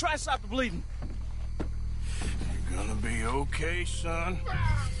 take this. Try to stop the bleeding. You're gonna be okay, son.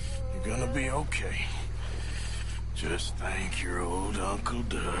 You're gonna be okay. Just thank your old Uncle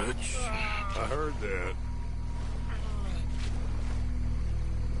Dutch. I heard that.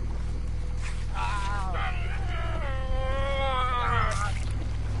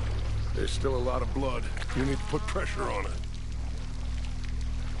 There's still a lot of blood. You need to put pressure on it.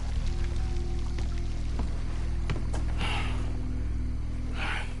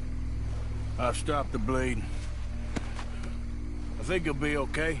 I've stopped the bleeding. I think he'll be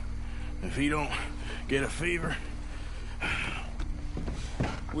okay. If he don't get a fever,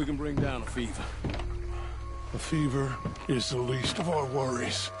 we can bring down a fever. A fever is the least of our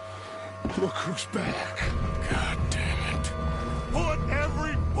worries. Look who's back. God damn it. Put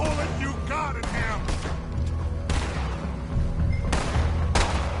every bullet you got in him!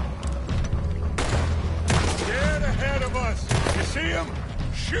 Dead ahead of us! You see him?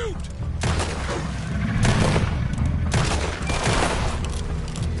 Shoot!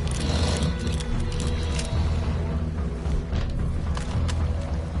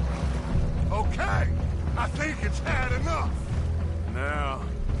 Okay, I think it's had enough. Now,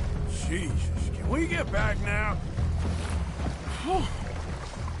 Jesus, can we get back now?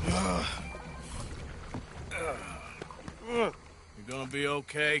 You're gonna be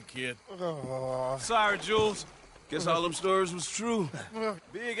okay, kid. Sorry, Jules. Guess all them stories was true.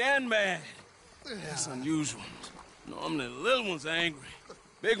 Big and mad. That's unusual. Normally the little ones are angry.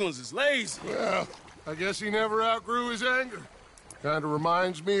 Big ones is lazy. Well, I guess he never outgrew his anger. Kinda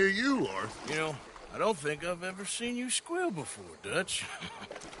reminds me of you, Arthur. You know, I don't think I've ever seen you squeal before, Dutch.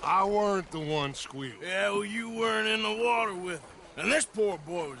 I weren't the one squealing. Yeah, well, you weren't in the water with him. And this poor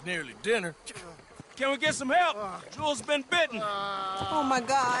boy was nearly dinner. Can we get some help? Jules been bitten. Oh, my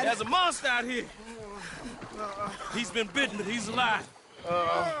God. There's a monster out here. He's been bitten, but he's alive.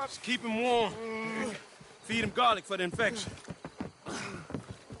 Just keep him warm. Feed him garlic for the infection.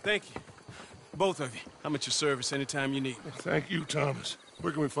 Thank you. Both of you. I'm at your service anytime you need me. Thank you, Thomas.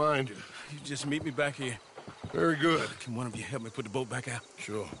 Where can we find you? You just meet me back here. Very good. Can one of you help me put the boat back out?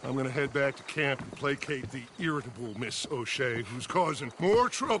 Sure. I'm gonna head back to camp and placate the irritable Miss O'Shea, who's causing more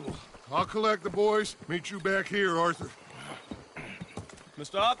trouble. I'll collect the boys. Meet you back here, Arthur.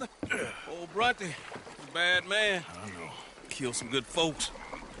 Mr. Arthur? Old Bronte, a bad man. I know. Killed some good folks.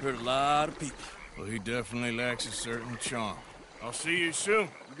 Hurt a lot of people. Well, he definitely lacks a certain charm. I'll see you soon.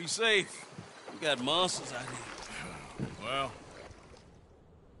 Be safe. We got monsters out here. Well...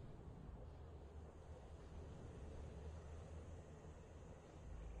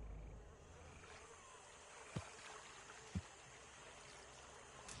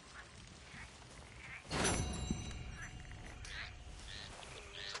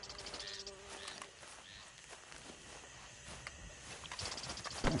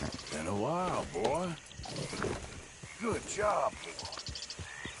 Been a while, boy. Good job, boy.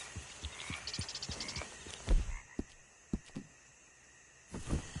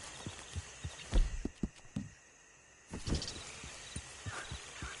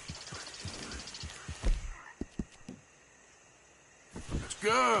 It's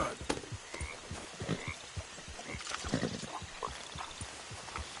good.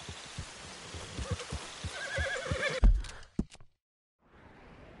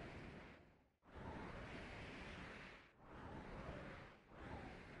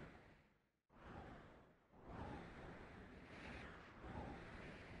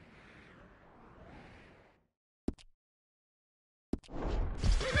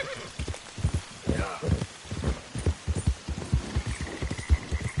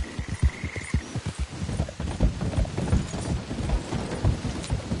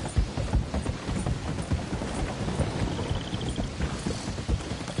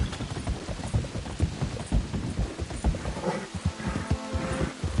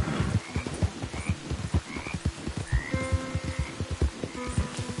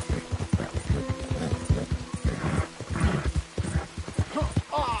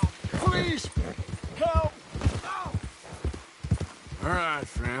 Please, help! All right,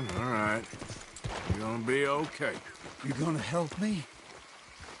 friend, all right. You're gonna be okay. You gonna help me?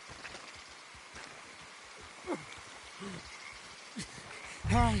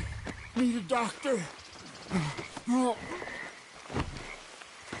 I need a doctor.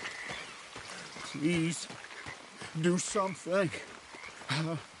 Please, do something.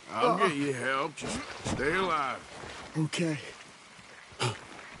 I'll get you help. Just stay alive. Okay.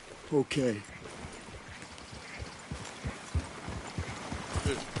 Okay.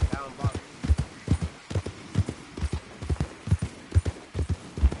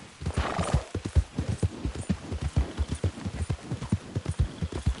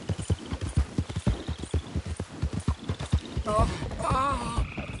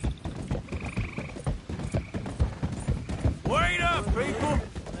 Wait up, people!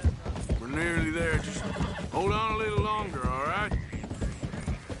 We're nearly there. Just hold on a little longer, all right?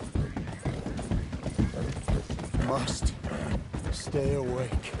 Must stay awake.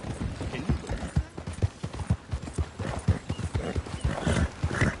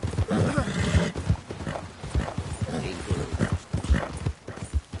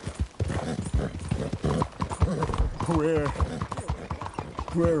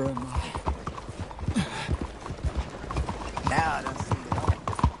 Where am I? Now I don't see it all.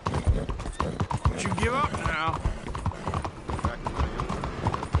 Don't you give up now.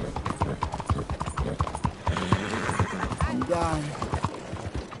 I'm dying.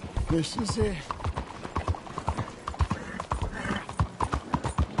 This is it.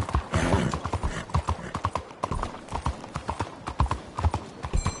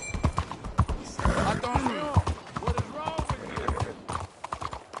 I don't know. What is wrong with you?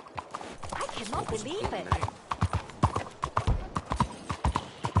 I cannot believe it.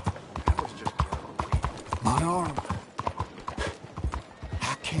 My arm.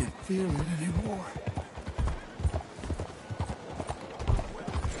 I can't feel it anymore.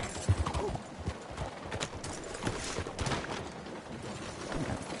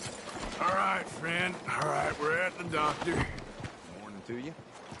 All right, friend. All right, we're at the doctor. Morning to you.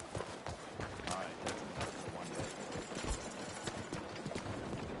 All right, that's enough for one day.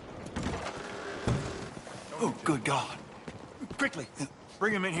 Oh, good God. Quickly,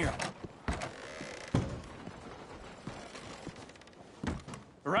 bring him in here.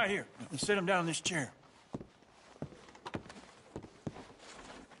 Right here. Sit him down in this chair.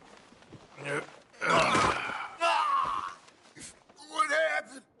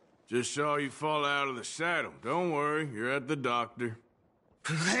 Just saw you fall out of the saddle. Don't worry, you're at the doctor.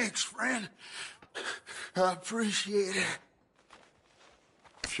 Thanks, friend. I appreciate it.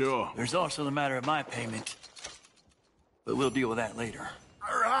 Sure. There's also the matter of my payment. But we'll deal with that later.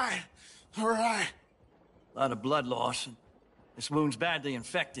 All right. All right. A lot of blood loss, and this wound's badly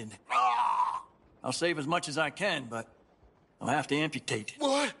infected. I'll save as much as I can, but I'll have to amputate it.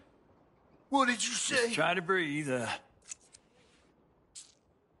 What? What did you say? Just try to breathe.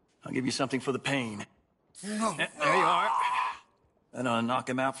 I'll give you something for the pain. No. There you are. That'll knock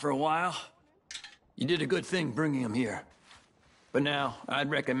him out for a while. You did a good thing bringing him here. But now,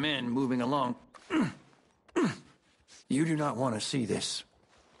 I'd recommend moving along. You do not want to see this.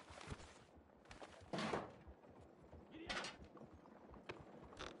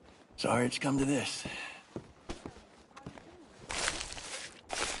 Sorry it's come to this.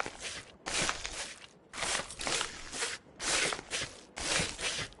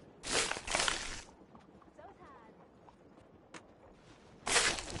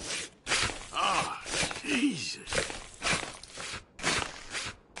 Ah, Jesus.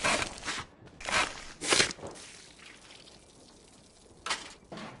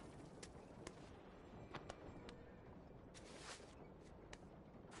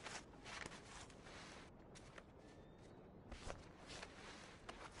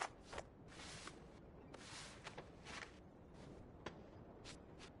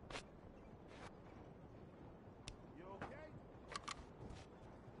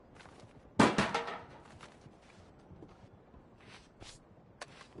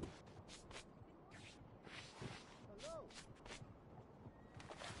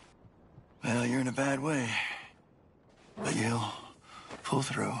 Well, you're in a bad way. But you'll pull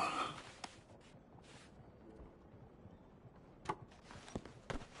through.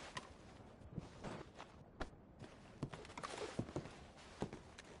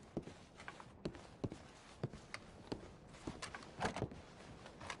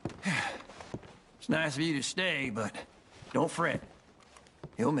 It's nice of you to stay, but don't fret.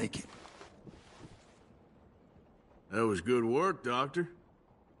 He'll make it. That was good work, Doctor.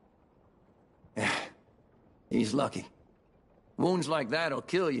 He's lucky. Wounds like that'll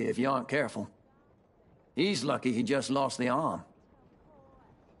kill you if you aren't careful. He's lucky he just lost the arm.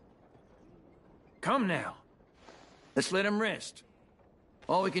 Come now. Let's let him rest.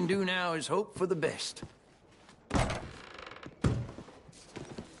 All we can do now is hope for the best.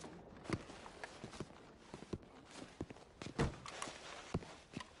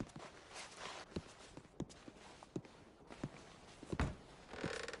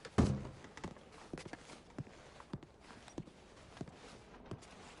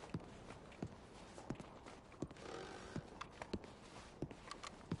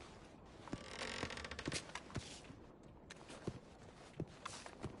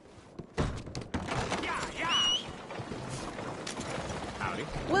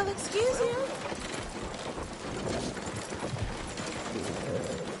 Well, excuse you.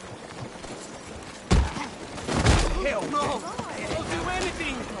 Hell no! Don't do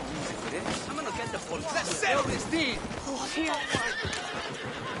anything! I'm gonna get the police. Let's settle this deal!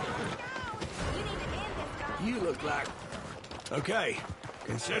 You look like... Okay,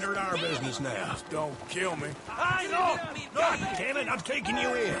 consider it our business now. Don't kill me. I know! God damn it, I'm taking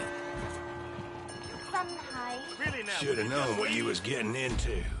you in. Something high. Really now? Should have known what you was getting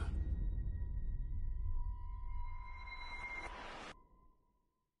into.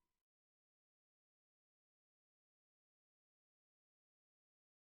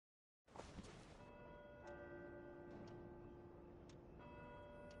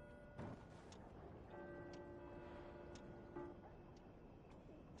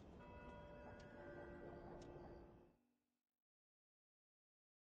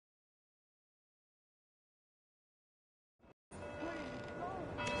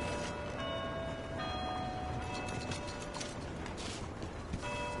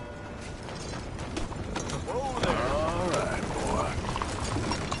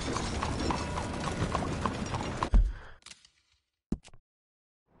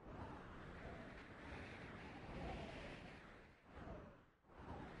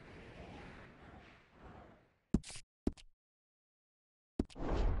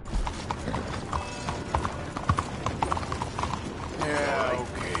 Yeah,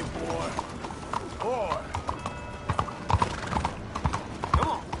 okay, boy. Boy. Come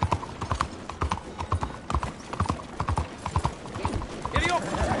on. Get it open.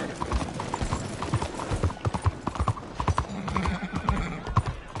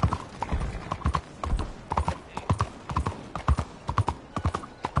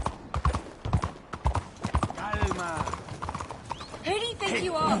 Who do you think think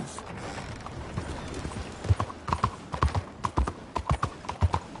you are?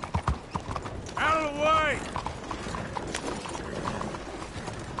 Out of the way!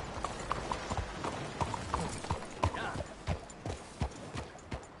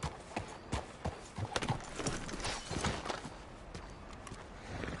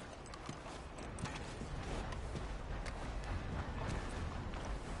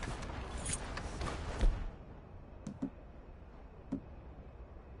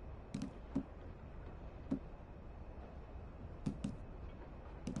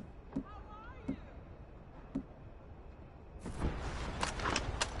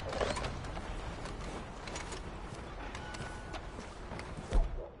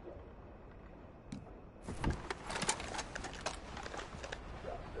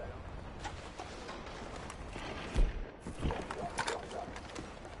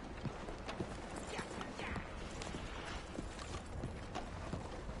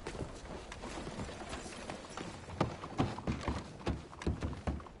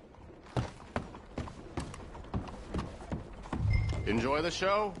 Enjoy the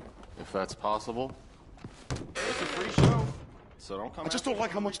show, if that's possible. It's a free show, so don't come. I just don't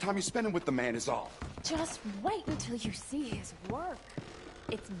like how much time you're spending with the man is all. Just wait until you see his work.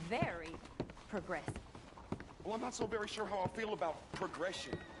 It's very progressive. Well, I'm not so very sure how I feel about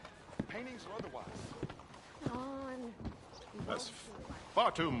progression. Paintings or otherwise. On. That's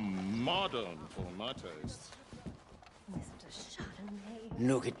far too modern for my taste. Mr. Chardonnay.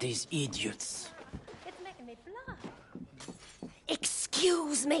 Look at these idiots. It's making me blush.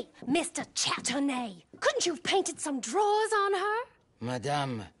 Excuse me, Mr. Chardonnay. Couldn't you have painted some drawers on her?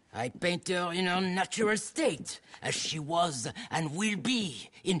 Madame, I paint her in her natural state, as she was and will be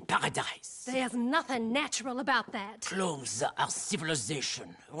in paradise. There's nothing natural about that. Clothes are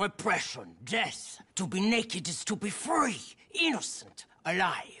civilization, repression, death. To be naked is to be free, innocent,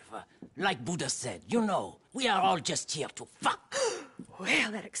 alive. Like Buddha said, you know, we are all just here to fuck.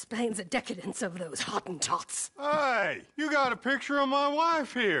 Well, that explains the decadence of those Hottentots. Hey, you got a picture of my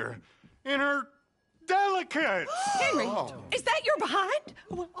wife here. In her delicates. Henry, is that your behind?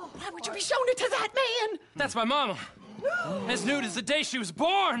 Why would you be showing it to that man? That's my mama. As nude as the day she was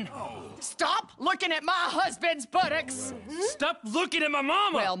born. Stop looking at my husband's buttocks. Stop looking at my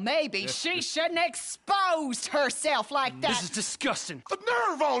mama. Well, maybe she shouldn't have exposed herself like that. This is disgusting. The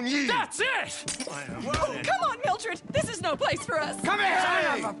nerve on you! That's it! Come on, Mildred. This is no place for us. Come here!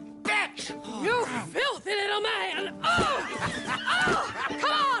 Son of a bitch! You filthy little man! Oh! Oh!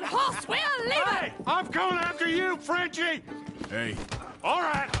 Come on, horse, we'll leave it! Hey, I'm coming after you, Frenchie! Hey. All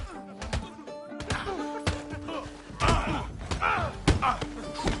right.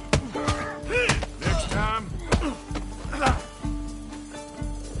 Next time.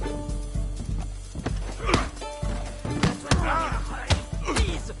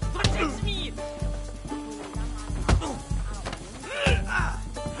 Please, protect me!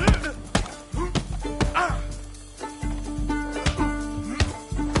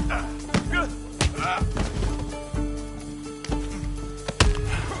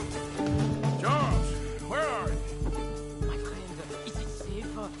 Charles, where are you? My friend, is it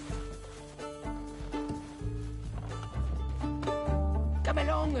safe? Come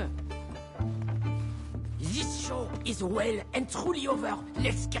along! This show is well and truly over.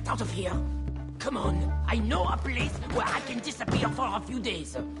 Let's get out of here. Come on, I know a place where I can disappear for a few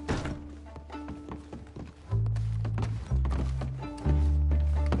days.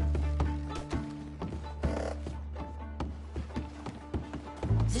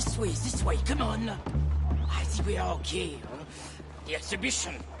 This way, come on. I think we are okay. The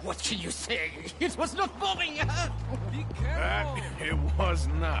exhibition, what can you say? It was not boring. Be careful. It was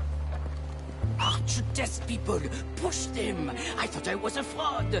not. Art should test people, push them. I thought I was a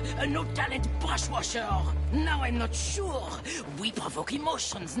fraud, a no-talent brushwasher. Now I'm not sure. We provoke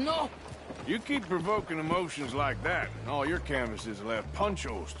emotions, no? You keep provoking emotions like that, and all your canvases will have punch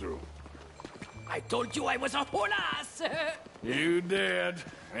holes through. I told you I was a whole ass. You did,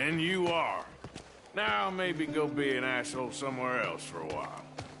 and you are. Now maybe go be an asshole somewhere else for a while.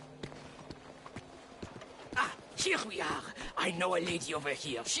 Ah, here we are. I know a lady over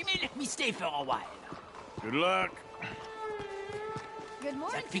here. She may let me stay for a while. Good luck. Good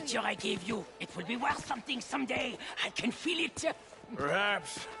morning. That picture I gave you, it will be worth something someday. I can feel it.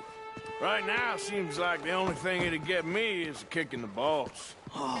 Perhaps. Right now, seems like the only thing it'd get me is a kick in the balls.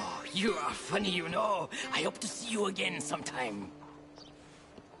 Oh, you are funny, you know. I hope to see you again sometime.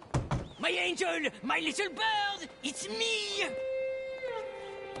 My angel, my little bird, it's me!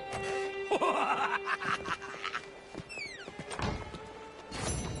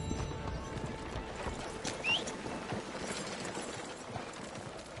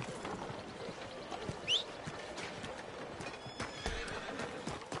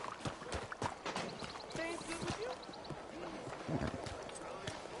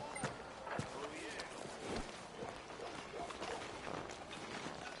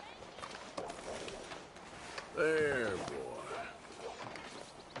 There, boy.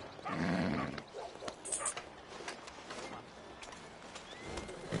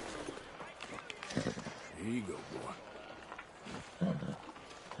 Here you go, boy.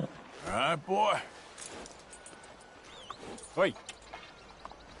 All right, boy. Wait.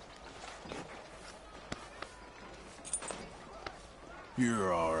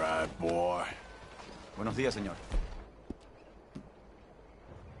 You're all right, boy. Buenos días, señor.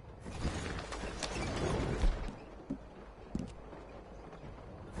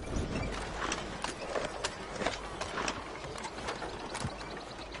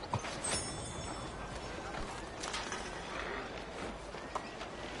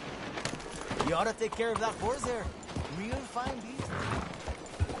 You ought to take care of that horse there. Real fine beast.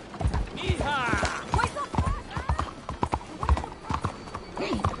 Yeehaw!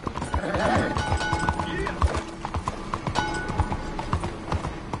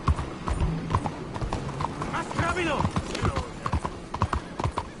 ¡Más rápido!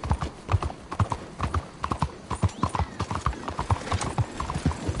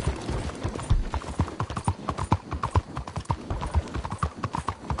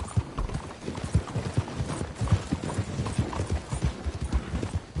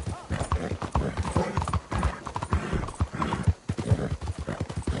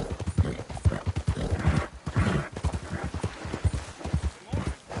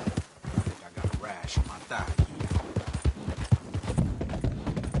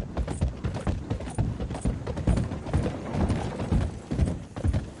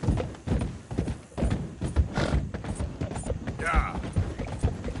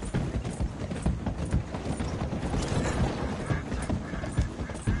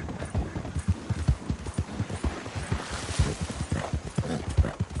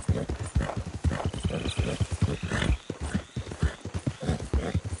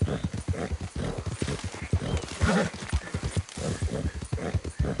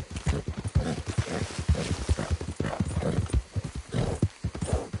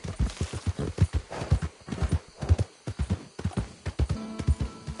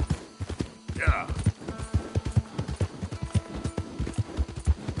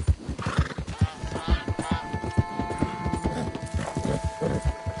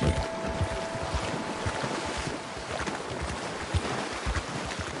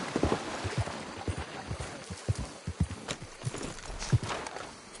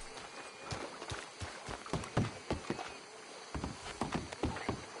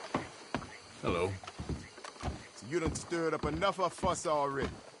 Hello. So you done stirred up enough of fuss already.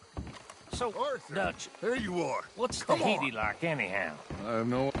 So, Arthur, Dutch, there you are. what's Come the on. Haiti like anyhow? I have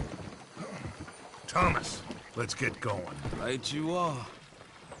no... Thomas, let's get going. Right you are.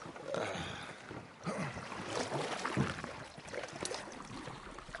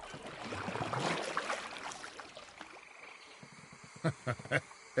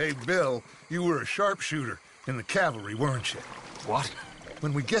 Hey, Bill, you were a sharpshooter in the cavalry, weren't you? What?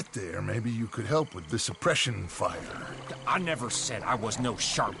 When we get there, maybe you could help with the suppression fire. I never said I was no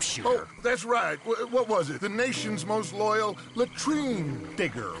sharpshooter. Oh, that's right. What was it? The nation's most loyal latrine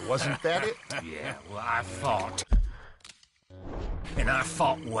digger, wasn't that it? Yeah, well, I fought. And I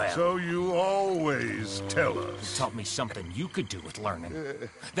fought well. So you always tell us. It taught me something you could do with learning.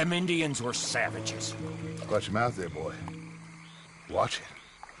 Them Indians were savages. Watch your mouth there, boy. Watch it.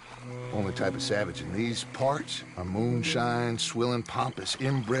 Only type of savage in these parts are moonshine, swilling, pompous,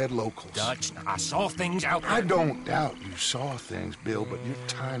 inbred locals. Dutch, I saw things out there. I don't doubt you saw things, Bill, but your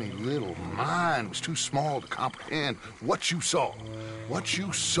tiny little mind was too small to comprehend what you saw. What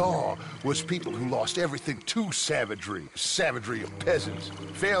you saw was people who lost everything to savagery. Savagery of peasants.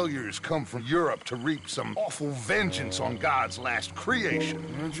 Failures come from Europe to reap some awful vengeance on God's last creation.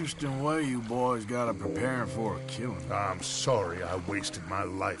 Interesting way you boys got to preparing for a killing. I'm sorry I wasted my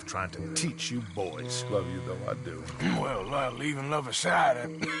life trying to teach you boys. Love you though I do. Well, leaving love aside,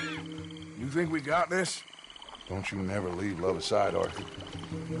 you think we got this? Don't you never leave love aside, Arthur.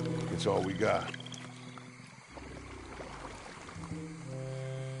 It's all we got.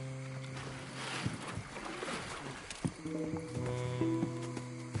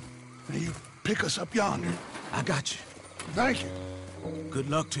 Now you pick us up yonder. I got you. Thank you. Good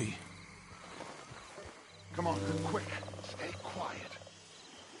luck to you. Come on, quick. Stay quiet.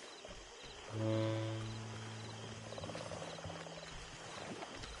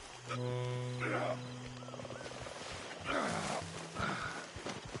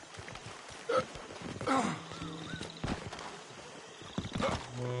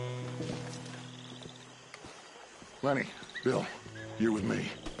 Lenny, Bill, you're with me.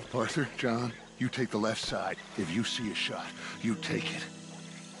 Arthur, John, you take the left side. If you see a shot, you take it.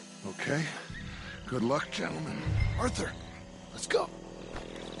 Okay? Good luck, gentlemen. Arthur, let's go.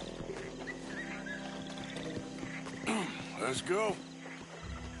 Let's go.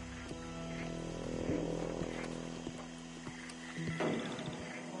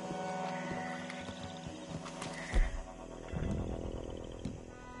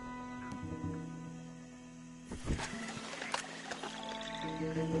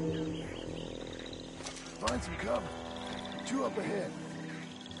 Find some cover. 2 up ahead.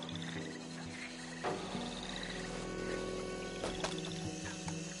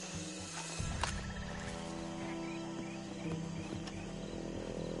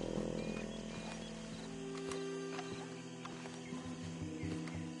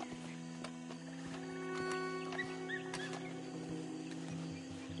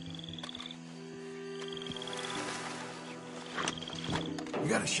 You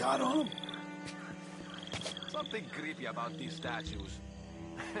got a shot on him? Something creepy about these statues.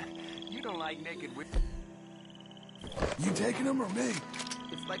 You don't like naked women. You taking him or me?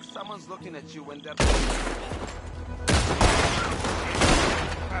 It's like someone's looking at you when they're... That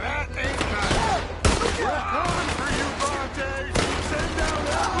ain't right. We're coming for you, Bronte! Send down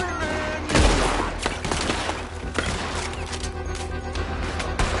every man you got!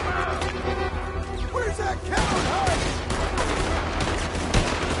 Where's that coward hiding?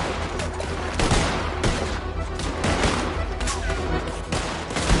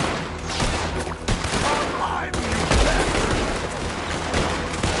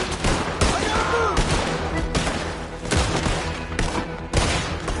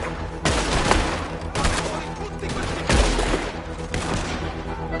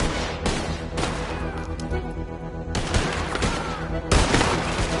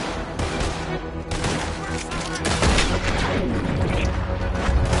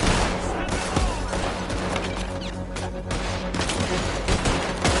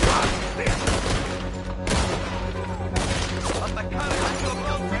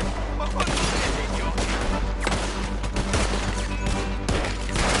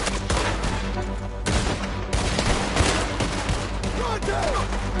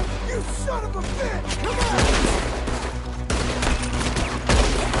 You son of a bitch! Come on!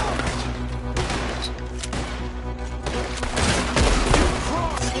 You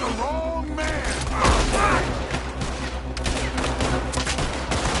crossed the wrong man!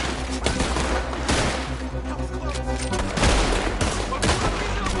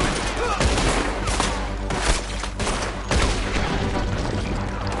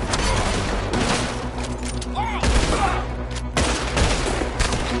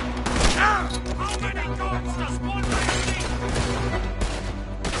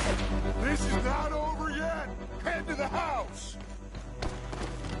 This is not over yet! Head to the house!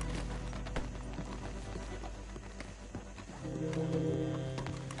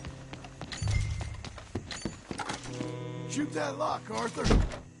 Shoot that lock, Arthur.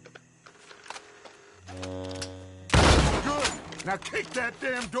 Good! Now kick that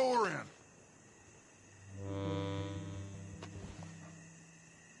damn door in!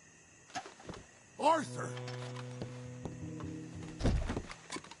 Arthur!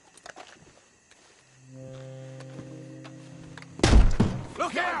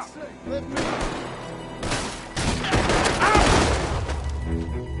 Look out! Let me...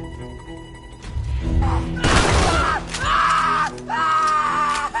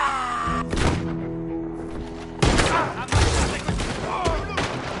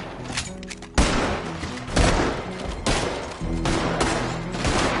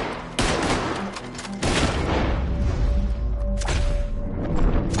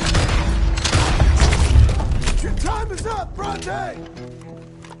 Your time is up, Bronte!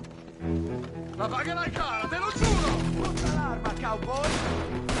 La pagherai cara, te lo giuro! Tutta l'arma, cowboy!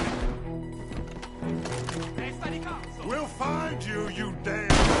 Testa di cazzo! We'll find you, you damn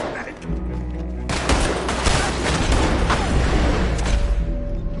snake!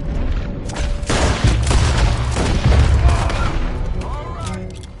 All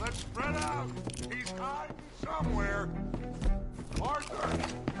right, let's spread out. He's hiding somewhere. Arthur,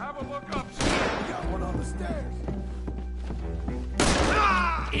 have a look upstairs. We got one on the stairs.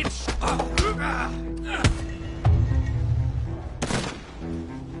 It's...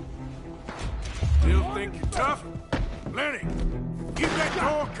 Still think you're tough? Lenny, keep that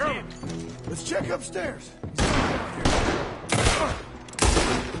door covered. Let's check upstairs.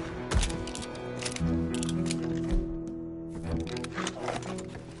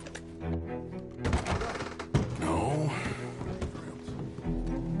 No.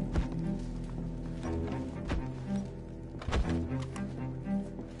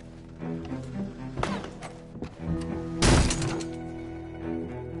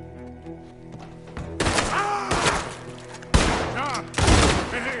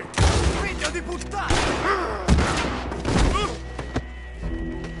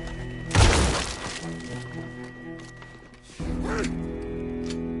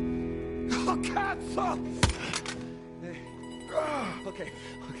 Okay.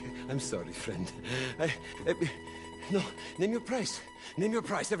 I'm sorry, friend. No, name your price. Name your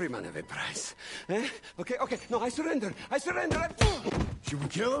price. Every man have a price. Okay. No, I surrender. Should we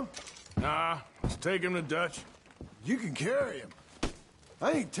kill him? Nah, let's take him to Dutch. You can carry him.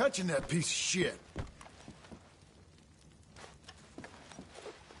 I ain't touching that piece of shit.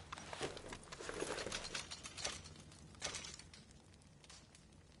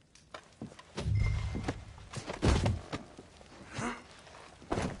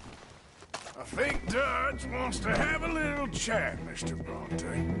 I think Dutch wants to have a little chat, Mr.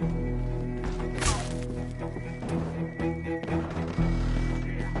 Bronte.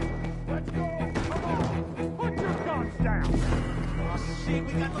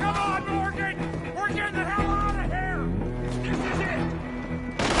 Come on, Morgan! We're getting the hell out of here! This is it!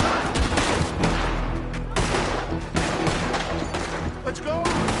 Let's go!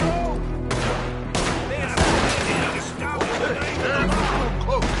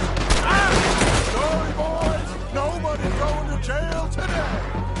 Sorry, boys. Nobody's going to jail today.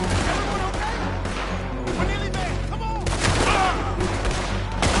 Everyone okay? We're nearly there. Come on!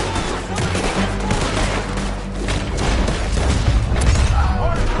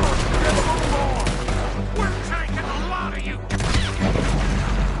 We're taking a lot of you!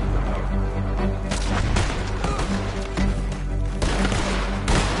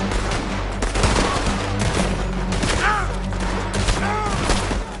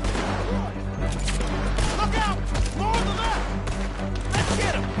 Look out! More to the left! Let's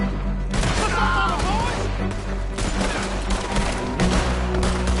get him! Come on, boys!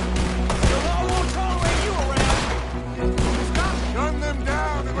 The law won't tolerate you around! Gun them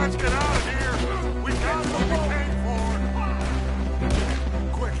down and let's get out of here. We got what we came for.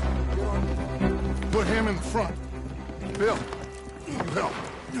 Quick, get on. Put him in the front. Bill, you help.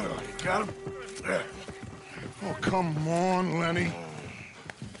 You got him? Oh, come on, Lenny.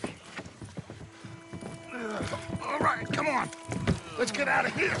 All right, come on. Let's get out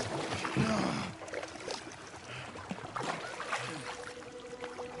of here.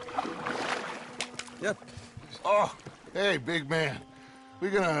 Yep. Oh, hey, big man. We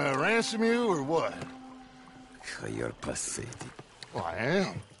gonna ransom you or what? You're pathetic. Well, I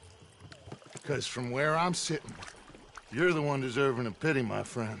am. Because from where I'm sitting, you're the one deserving of pity, my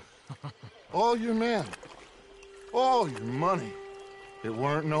friend. All your men, all your money, it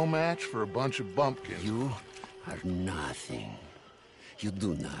weren't no match for a bunch of bumpkins. You are nothing. You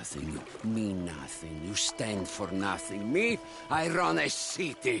do nothing. You mean nothing. You stand for nothing. Me, I run a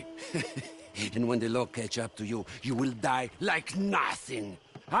city. And when the law catch up to you, you will die like nothing.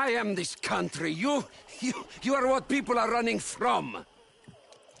 I am this country. You are what people are running from.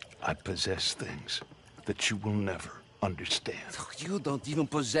 I possess things that you will never understand. You don't even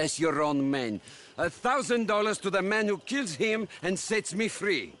possess your own men. $1,000 to the man who kills him and sets me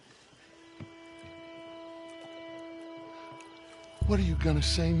free. What are you gonna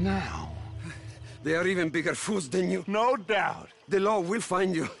say now? They are even bigger fools than you. No doubt. The law will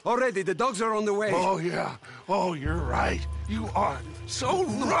find you. Already, the dogs are on the way. Oh, yeah. Oh, you're right. You are so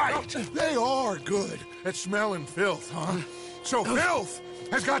right. They are good at smelling filth, huh? So filth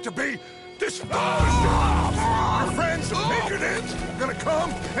has got to be disposed of. Your friends, the Pinkertons, gonna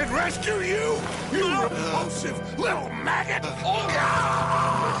come and rescue you? You repulsive little maggot.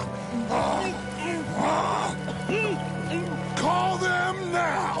 Call them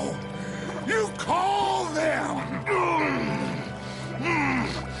now. You call them.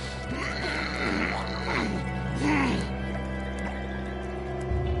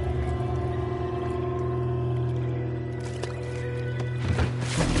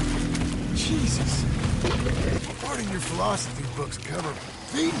 Jesus. Part of your philosophy books cover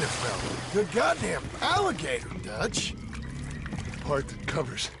feeding a fella. Good goddamn alligator, Dutch. The part that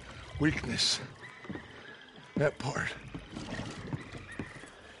covers weakness. That part.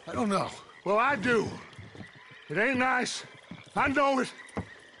 I don't know. Well, I do. It ain't nice. I know it.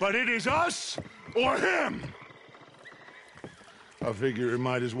 But it is us or him. I figure it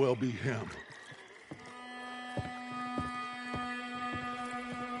might as well be him.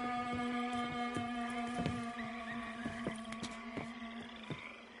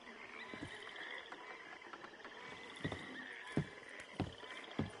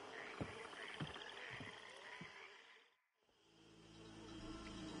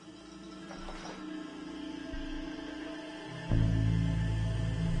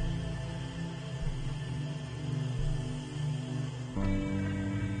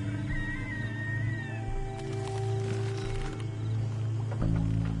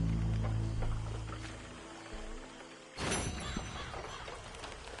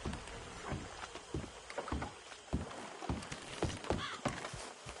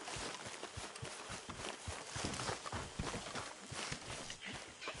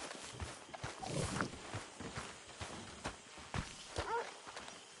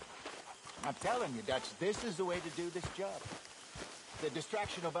 I'm telling you, Dutch, this is the way to do this job. The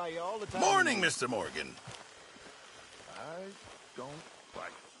distraction will buy you all the time. Morning, Mr. Morgan. I don't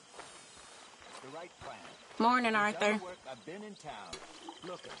like It's the right plan. Morning, I've done Arthur. the work. I've been in town,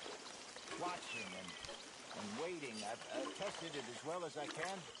 looking, watching, and waiting. I've tested it as well as I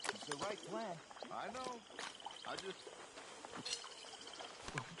can. It's the right plan. I know. I just...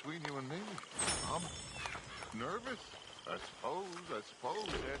 Between you and me, I'm nervous. I suppose that's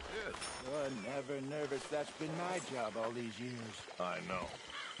it. Oh, never nervous. That's been my job all these years. I know.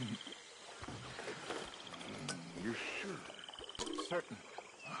 You're sure? Certain.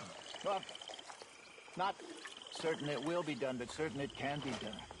 Well, not certain it will be done, but certain it can be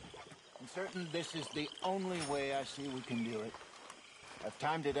done. And certain this is the only way I see we can do it. I've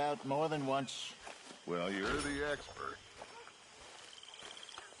timed it out more than once. Well, you're the expert.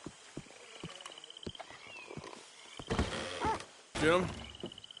 Jim?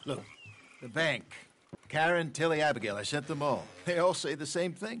 Look, the bank. Karen, Tilly, Abigail, I sent them all. They all say the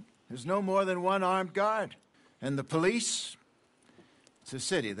same thing. There's no more than one armed guard. And the police? It's a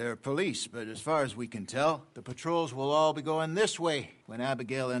city. There are police, but as far as we can tell, the patrols will all be going this way when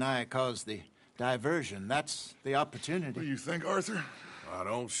Abigail and I cause the diversion. That's the opportunity. What do you think, Arthur? I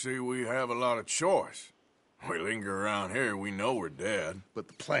don't see we have a lot of choice. We linger around here, we know we're dead. But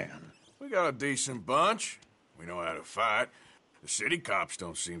the plan? We got a decent bunch. We know how to fight. The city cops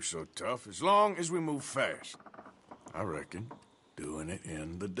don't seem so tough as long as we move fast. I reckon doing it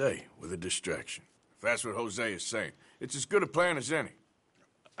in the day with a distraction. If that's what Jose is saying, it's as good a plan as any.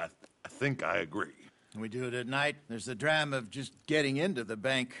 I think I agree. We do it at night. There's the drama of just getting into the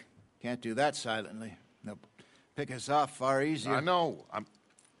bank. Can't do that silently. They'll pick us off far easier. I know. I'm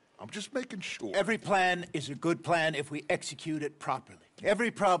just making sure. Every plan is a good plan if we execute it properly.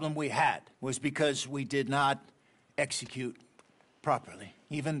 Every problem we had was because we did not execute properly.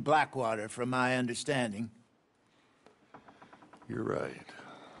 Even Blackwater, from my understanding. You're right.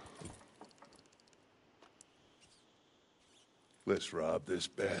 Let's rob this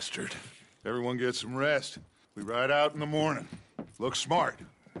bastard. Everyone get some rest. We ride out in the morning. Look smart.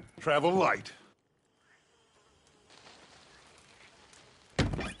 Travel light.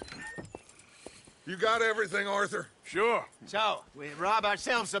 You got everything, Arthur? Sure. So, we rob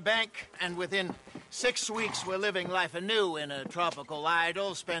ourselves a bank, and within 6 weeks we're living life anew in a tropical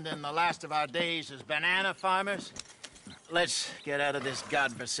idyll, spending the last of our days as banana farmers. Let's get out of this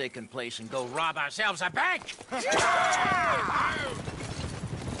godforsaken place and go rob ourselves a bank!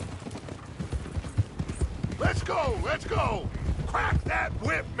 Let's go! Let's go! Crack that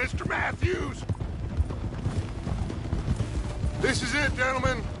whip, Mr. Matthews! This is it,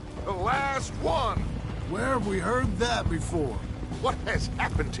 gentlemen. The last one. Where have we heard that before? What has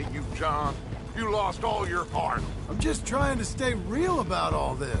happened to you, John? You lost all your heart. I'm just trying to stay real about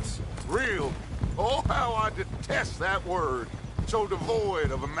all this. Real? Oh, how I detest that word. So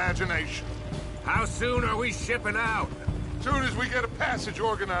devoid of imagination. How soon are we shipping out? Soon as we get a passage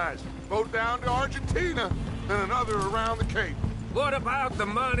organized. Boat down to Argentina, then another around the Cape. What about the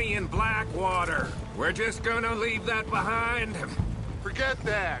money in Blackwater? We're just gonna leave that behind? Forget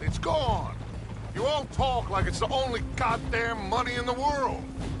that. It's gone. You all talk like it's the only goddamn money in the world.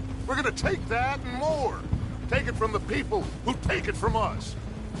 We're gonna take that and more. Take it from the people who take it from us.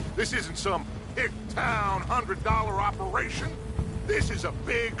 This isn't some hick-town $100 operation. This is a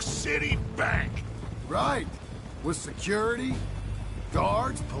big city bank. Right. With security,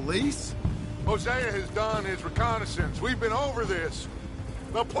 guards, police. Hosea has done his reconnaissance. We've been over this.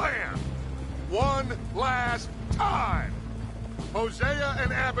 The plan. One last time. Hosea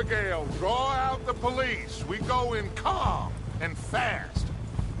and Abigail draw out the police. We go in calm and fast.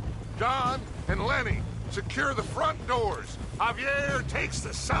 John and Lenny secure the front doors. Javier takes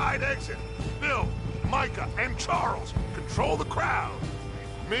the side exit. Bill, Micah, and Charles control the crowd.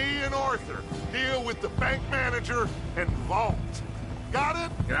 Me and Arthur deal with the bank manager and vault. Got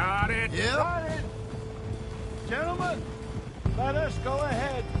it? Got it. Yep. Got it. Gentlemen, let us go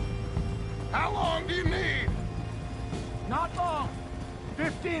ahead. How long do you need? Not long.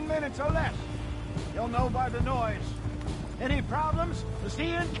 15 minutes or less. You'll know by the noise. Any problems? See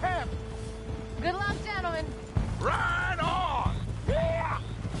you in camp. Good luck, gentlemen. Right on! Yeah!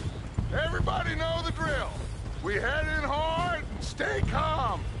 Everybody know the drill. We head in hard and stay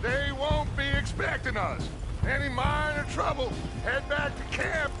calm. They won't be expecting us. Any minor trouble, head back to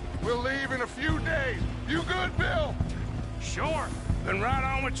camp. We'll leave in a few days. You good, Bill? Sure. Then right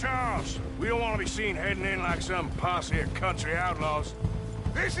on with Charles. We don't want to be seen heading in like some posse of country outlaws.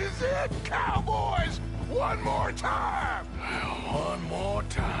 This is it, cowboys! One more time! One more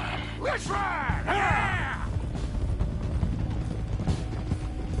time. Let's ride! Yeah!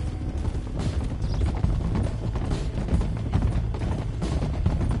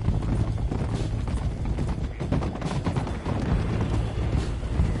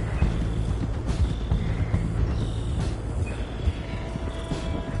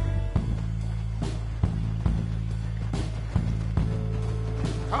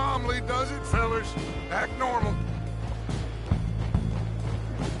 fellas. Act normal.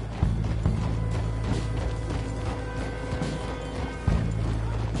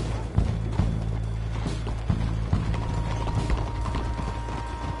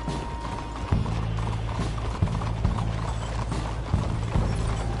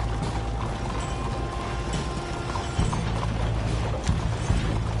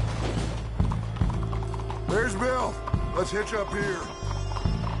 There's Bill. Let's hitch up here.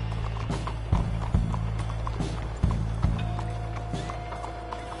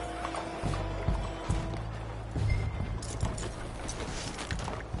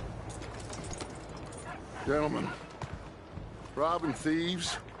 Gentlemen, robbing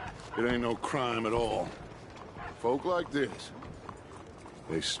thieves, it ain't no crime at all. Folk like this,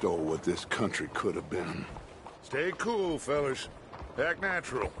 they stole what this country could have been. Stay cool, fellas. Act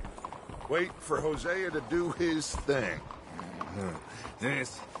natural. Wait for Hosea to do his thing.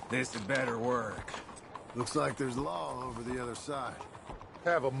 This had better work. Looks like there's law over the other side.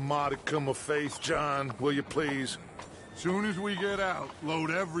 Have a modicum of faith, John, will you please? Soon as we get out,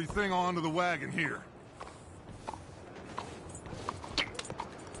 load everything onto the wagon here.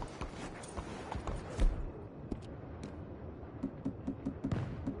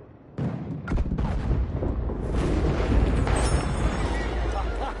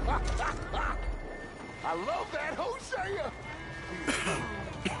 I love that, Hosea!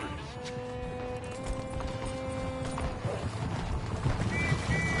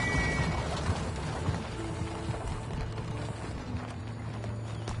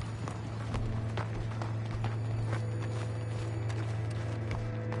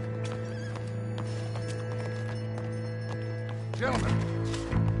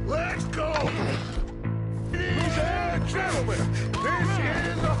 Gentlemen, let's go! Ladies and gentlemen, this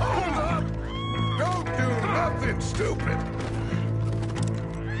is a hold-up! Don't do nothing stupid!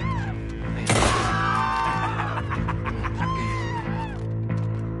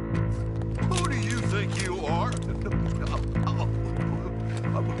 Who do you think you are?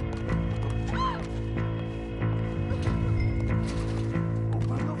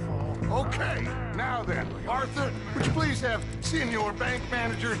 Okay, now then, Arthur, would you please have Senior Bank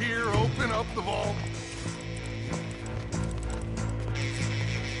Manager here open up the vault?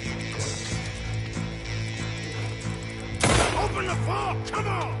 Open the vault! Come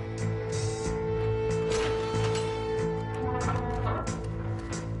on!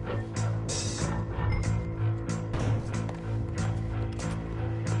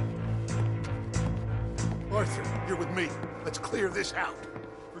 Arthur, you're with me. Let's clear this out.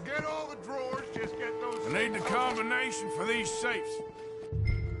 Forget all the drawers, just get those... I need the combination for these safes.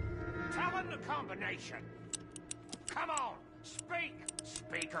 Tell him the combination. Come on, speak.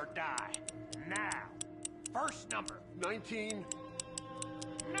 Speak or die. Now. First number. 19.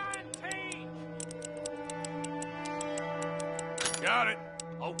 19! Got it.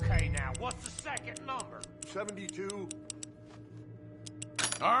 Okay, now, what's the second number? 72.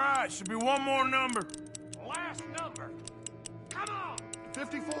 All right, should be one more number. Last number. Come on!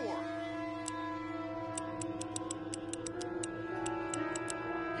 54.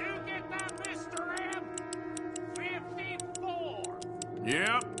 You get that, Mr. M? 54.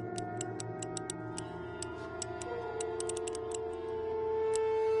 Yep.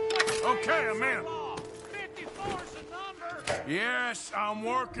 Okay, I'm in. 54's the number. Yes, I'm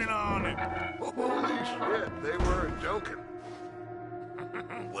working on it. Holy shit, they weren't joking.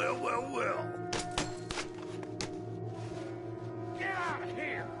 Well. Get out of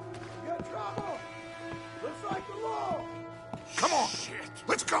here. You got trouble? Looks like the law. Come on, Shit.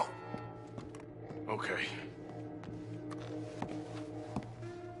 let's go. Okay.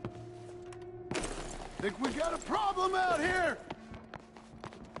 Think we got a problem out here.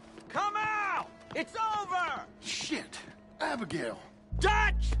 Come out! It's over! Shit. Abigail.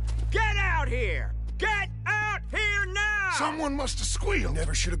 Dutch! Get out here! Get out here now! Someone must have squealed.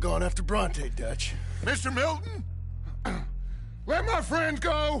 Never should have gone after Bronte, Dutch. Mr. Milton? Let my friend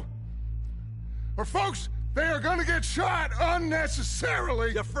go. Or folks, they are gonna get shot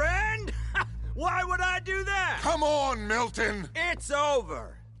unnecessarily. Your friend? Why would I do that? Come on, Milton. It's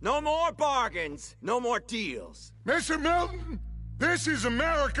over. No more bargains. No more deals. Mr. Milton, this is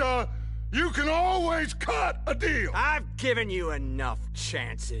America. You can always cut a deal. I've given you enough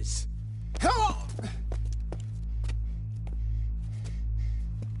chances. Come on.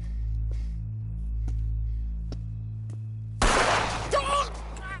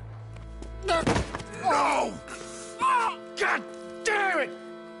 No! God damn it!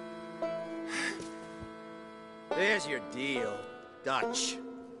 There's your deal, Dutch.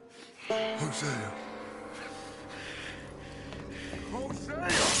 Hosea.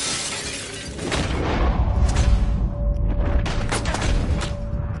 Hosea!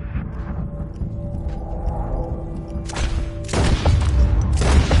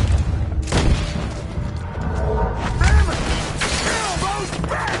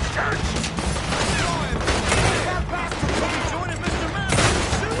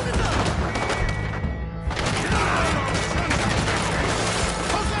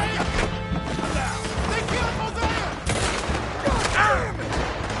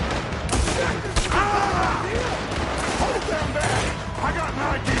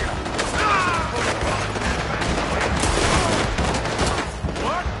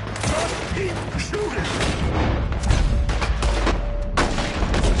 Shoot it!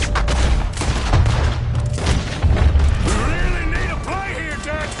 We really need a play here,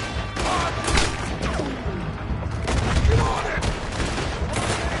 Dex! Get on it!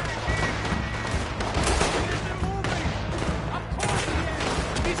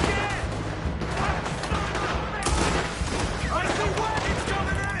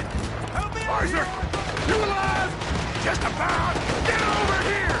 Arthur! You alive? Just about! Get over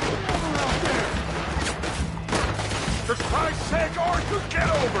here! For Christ's sake, Arthur, get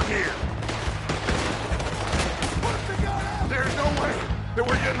over here! There's no way that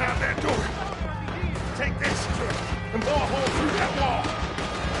we're getting out that door. Take this and blow a hole through that wall.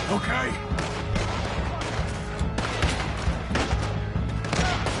 Okay?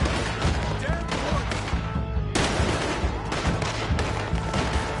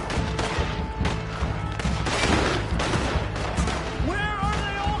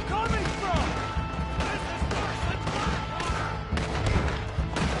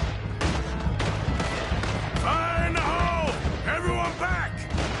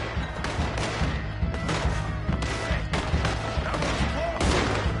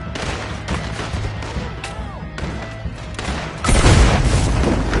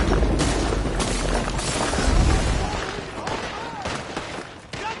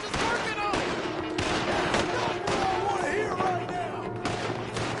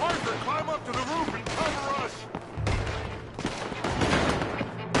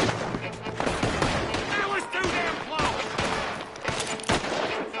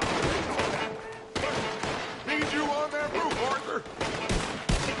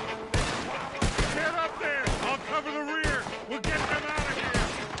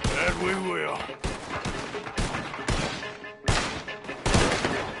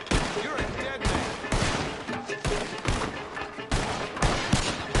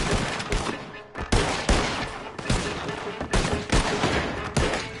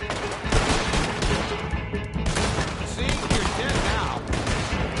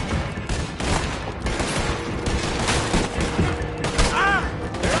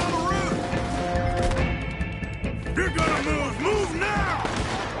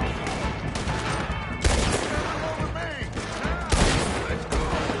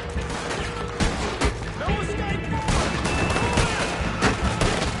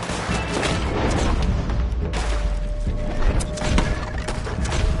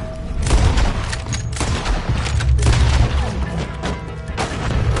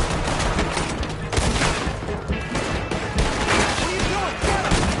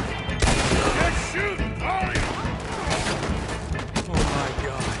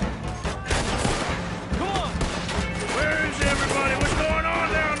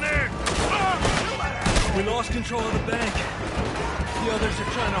 We lost control of the bank. The others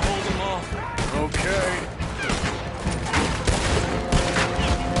are trying to hold them off. Okay.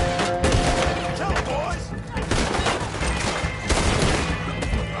 Tell them, boys!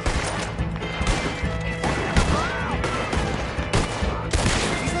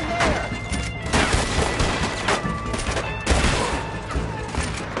 He's in there!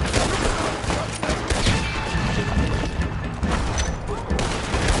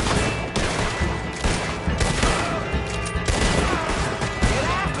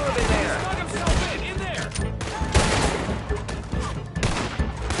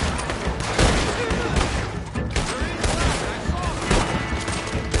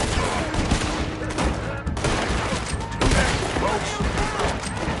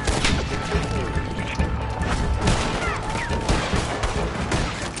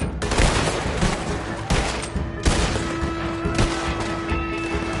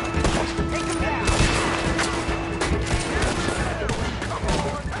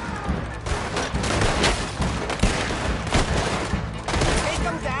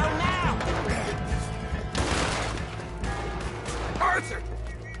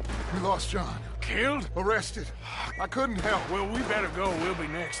 John. Killed? Arrested. I couldn't help. Well, we better go. We'll be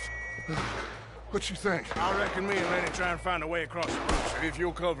next. What you think? I reckon me and Lenny try and find a way across the roof, if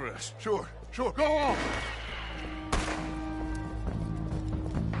you'll cover us. Sure. Go on.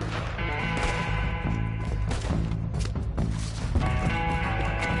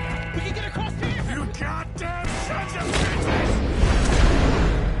 We can get across here! You goddamn sons of bitches!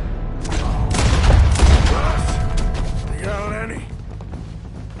 You got Lenny?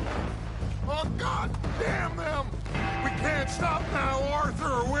 Oh, God damn them! We can't stop now, Arthur,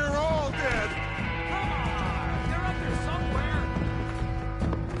 or we're all dead! Come on! They're up there somewhere!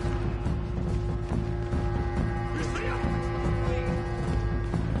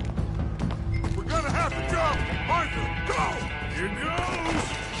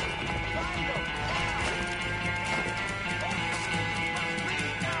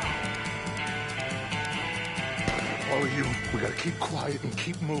 keep quiet and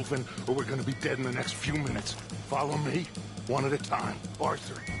keep moving, or we're gonna be dead in the next few minutes. Follow me, one at a time.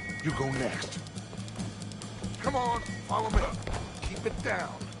 Arthur, you go next. Come on, follow me. Keep it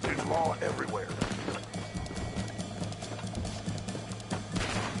down. There's law everywhere.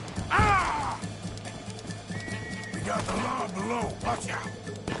 Ah! We got the law below. Watch out.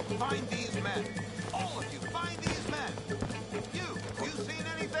 Find these men. All of you, find these men. You seen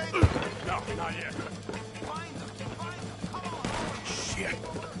anything? No, not yet. Find them. Come on. Shit.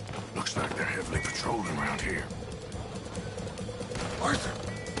 Looks like they're heavily patrolling around here. Arthur!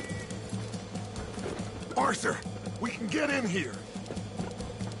 Arthur! We can get in here!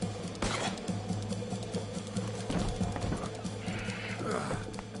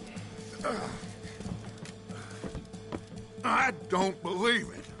 I don't believe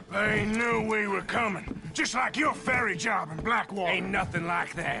it. They knew we were coming. Just like your ferry job in Blackwater. Ain't nothing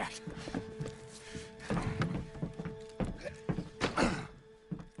like that.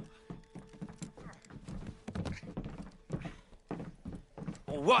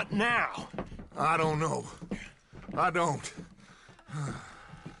 What now? I don't know. I don't.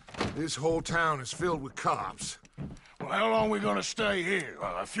 This whole town is filled with cops. Well, how long we gonna stay here?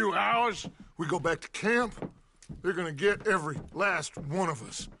 A few hours? We go back to camp, they're gonna get every last one of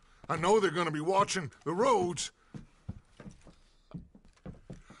us. I know they're gonna be watching the roads.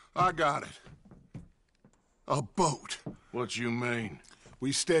 I got it. A boat. What you mean?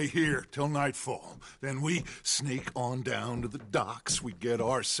 We stay here till nightfall. Then we sneak on down to the docks. We get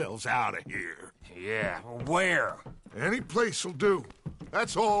ourselves out of here. Yeah, where? Any place'll do.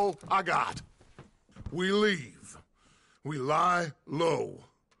 That's all I got. We leave. We lie low.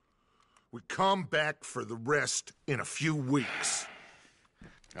 We come back for the rest in a few weeks.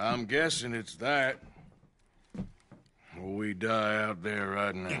 I'm guessing it's that. Or we die out there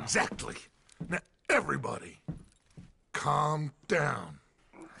right now. Exactly. Now, everybody, calm down.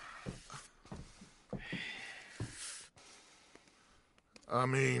 I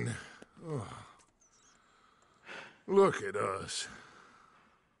mean, look at us.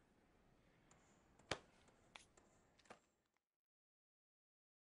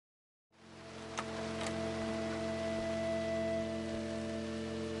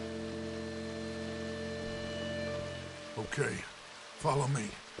 Okay, follow me,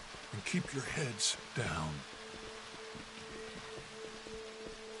 and keep your heads down.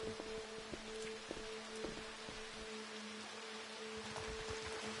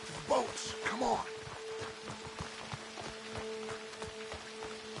 Boats, come on.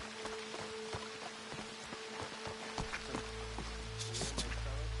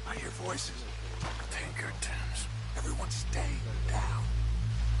 I hear voices. Pinkertons. Everyone stay down.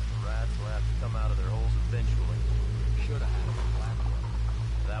 The rats will have to come out of their holes eventually. Should have had them in Blackwater.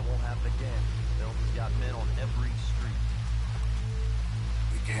 That won't happen again. Milton's got men on every street.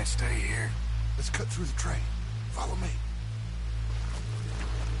 We can't stay here. Let's cut through the train. Follow me.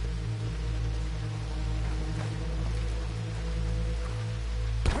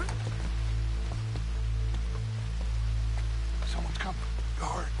 Someone's coming.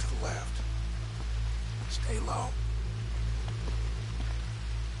 Guard to the left. Stay low.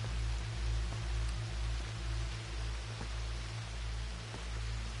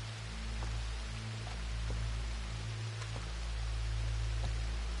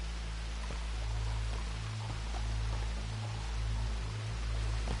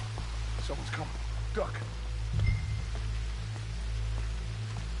 Someone's coming. Duck.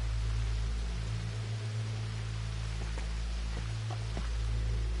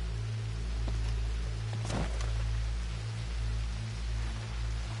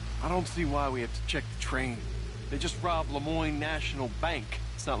 I don't see why we have to check the train. They just robbed Lemoyne National Bank.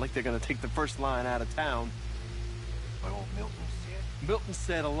 It's not like they're gonna take the first line out of town. Like what Milton said? Milton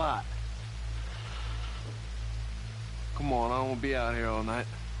said a lot. Come on, I don't wanna be out here all night.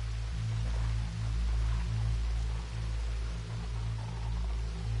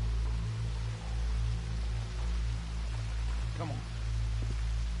 Come on.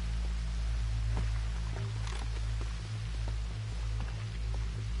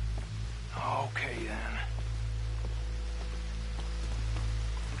 Okay, then.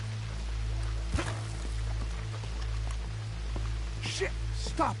 Shit!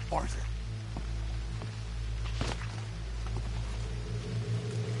 Stop, Arthur!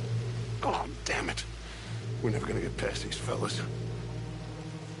 Oh, damn it. We're never gonna get past these fellas.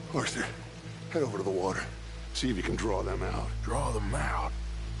 Arthur, head over to the water. See if you can draw them out. Draw them out?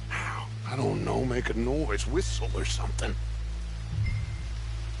 How? I don't know. Make a noise. Whistle or something.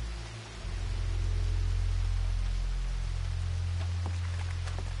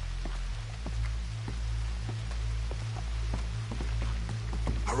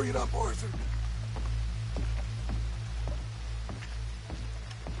 Hurry it up, Arthur.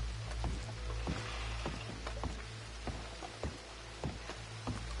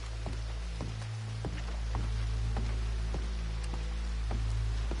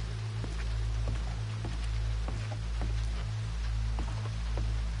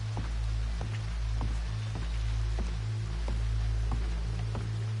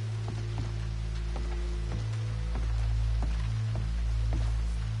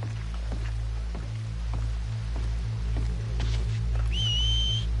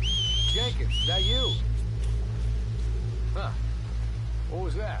 Jenkins, is that you? Huh. What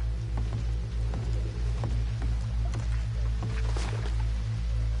was that?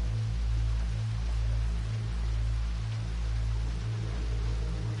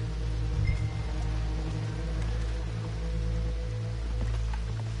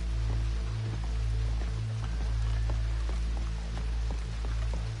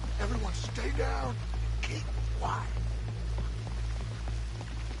 Everyone stay down. Keep quiet.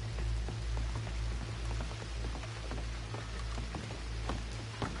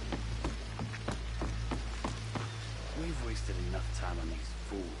 We've wasted enough time on these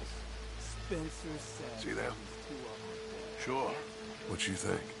fools. Spencer said. See them? Sure. What you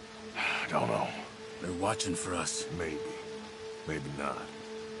think? I don't know. They're watching for us. Maybe. Maybe not.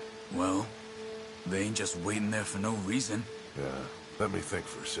 Well, they ain't just waiting there for no reason. Yeah. Let me think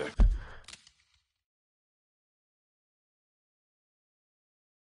for a sec.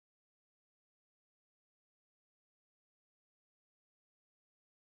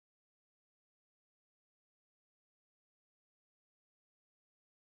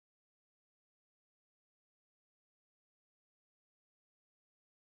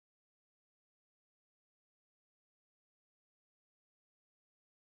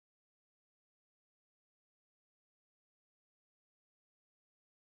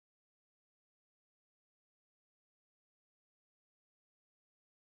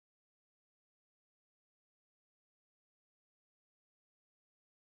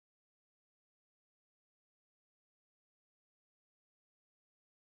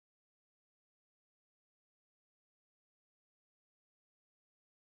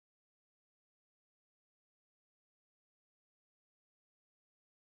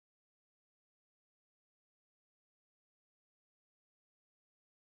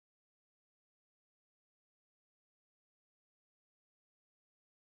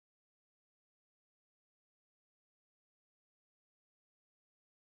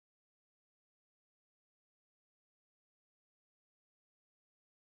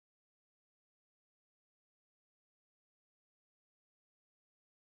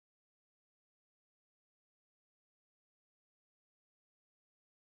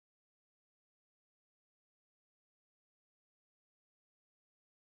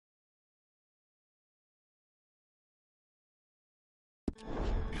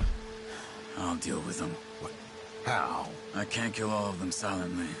 I'll deal with them. What? How? I can't kill all of them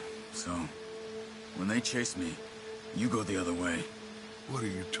silently, so when they chase me, you go the other way. What are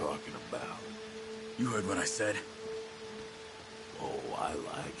you talking about? You heard what I said. Oh, I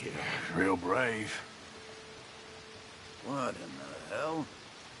like it. Real brave. What in the hell?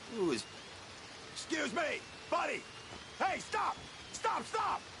 Who is... Excuse me, buddy! Hey, stop! Stop,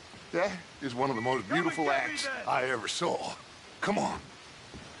 stop! That is one of the most beautiful acts I ever saw. Come on.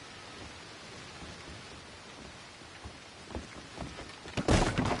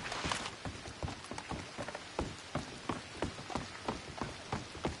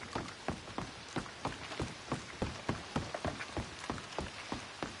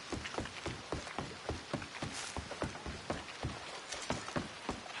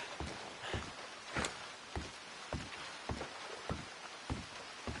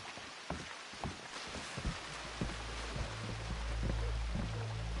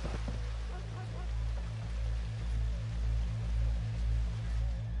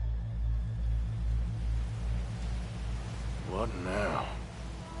 What now?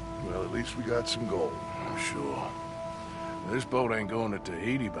 Well, at least we got some gold. I'm sure. This boat ain't going to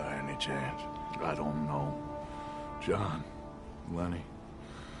Tahiti by any chance. I don't know. John, Lenny,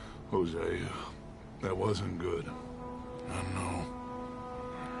 Hosea, that wasn't good. I know.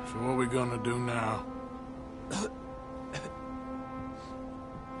 So what are we gonna do now?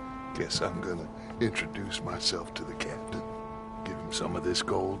 Guess I'm gonna introduce myself to the captain. Give him some of this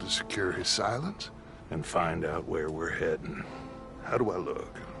gold to secure his silence, and find out where we're heading. How do I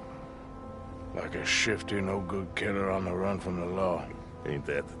look? Like a shifty, no-good killer on the run from the law. Ain't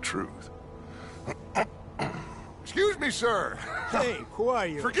that the truth? Excuse me, sir. Hey, who are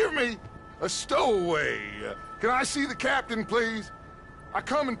you? Forgive me. A stowaway. Can I see the captain, please? I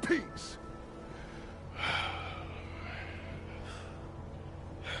come in peace.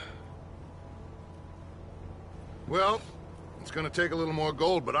 Well, it's gonna take a little more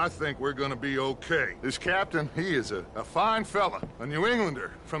gold, but I think we're gonna be okay. This captain, he is a fine fella, a New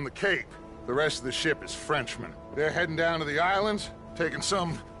Englander from the Cape. The rest of the ship is Frenchmen. They're heading down to the islands, taking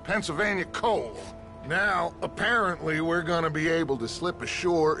some Pennsylvania coal. Now, apparently, we're gonna be able to slip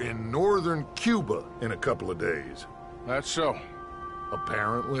ashore in northern Cuba in a couple of days. That's so.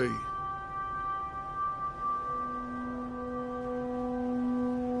 Apparently.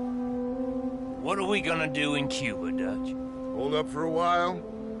 What are we gonna do in Cuba, Dutch? Hold up for a while,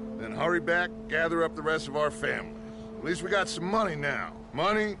 then hurry back, gather up the rest of our families. At least we got some money now.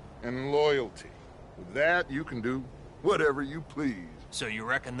 Money and loyalty. With that, you can do whatever you please. So you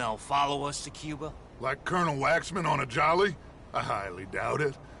reckon they'll follow us to Cuba? Like Colonel Waxman on a jolly? I highly doubt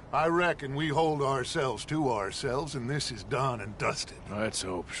it. I reckon we hold ourselves to ourselves, and this is done and dusted. Let's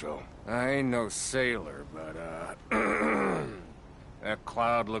hope so. I ain't no sailor, but, that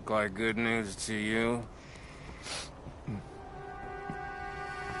cloud look like good news to you?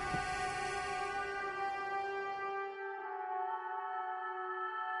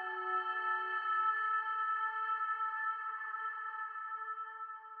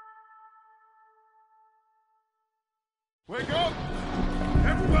 Wake up!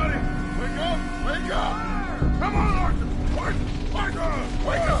 Everybody! Wake up! Wake up! Come on, Arthur! Wake up!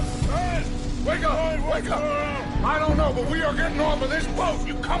 Wake up! Wake up! Wake up! I don't know, but we are getting off of this boat!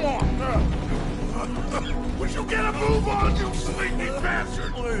 You come on! Would you get a move on, you sleepy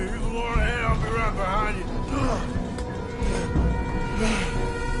bastard? Please, you go ahead. I'll be right behind you.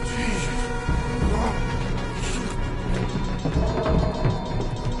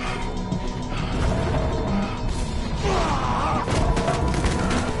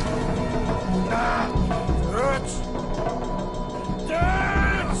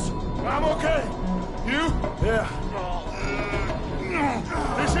 I'm okay. You? Yeah.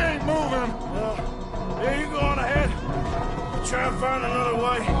 This ain't moving. Yeah, you go on ahead. We'll try and find another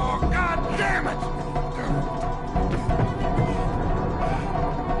way. Oh, God damn it!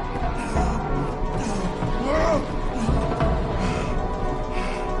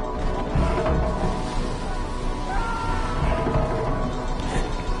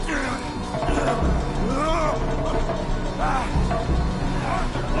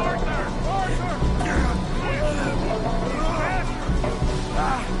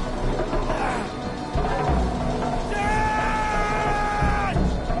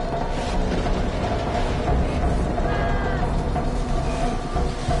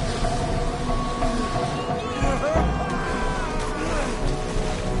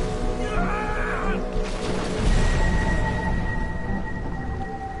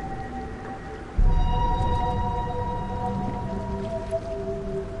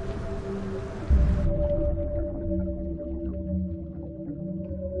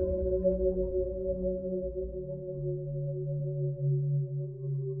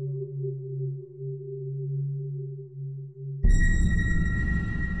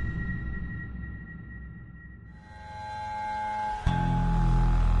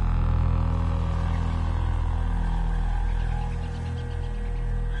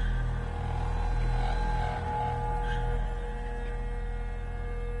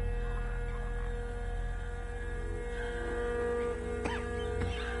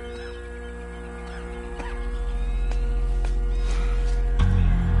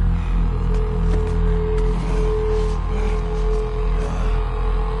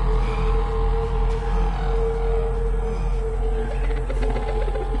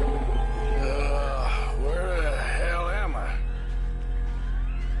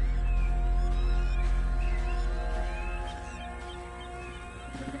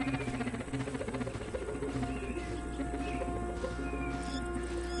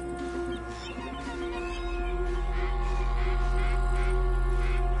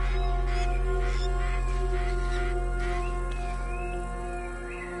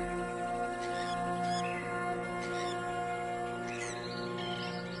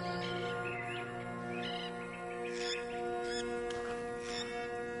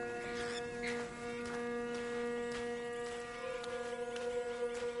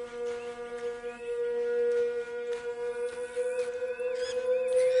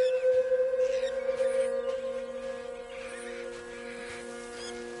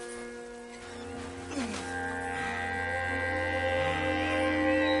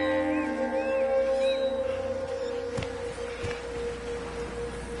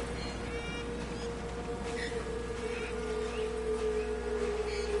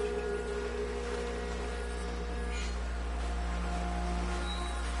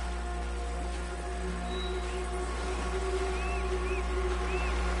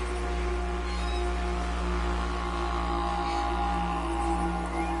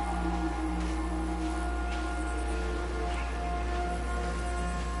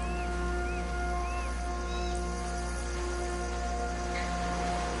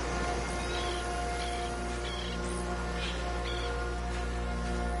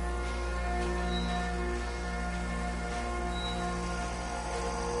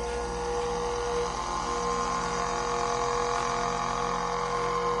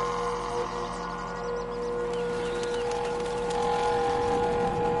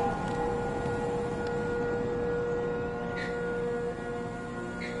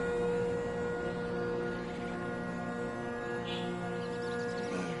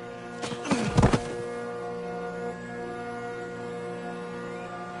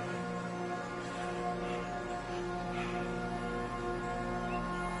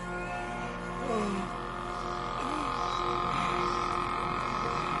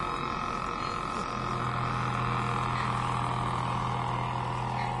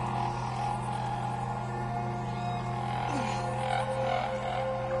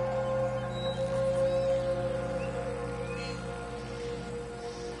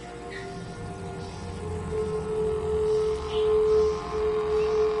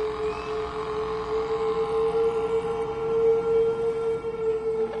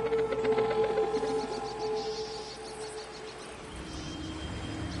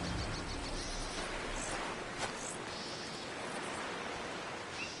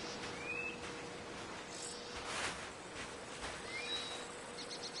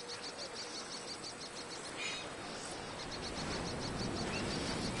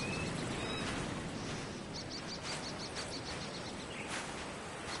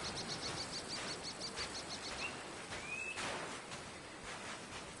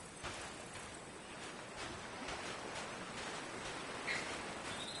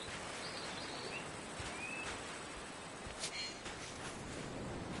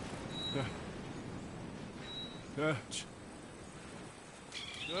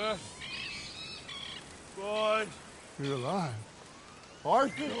 Boy. You're alive. Are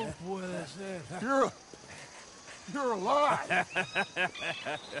you? You're alive.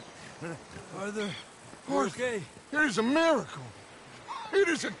 Arthur, Okay. It is a miracle. It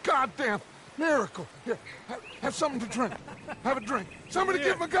is a goddamn miracle. Here, have something to drink. Have a drink. Somebody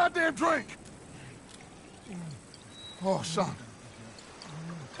give him a goddamn drink. Oh, son.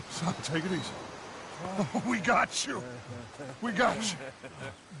 Son, take it easy. Oh, we got you. We got you.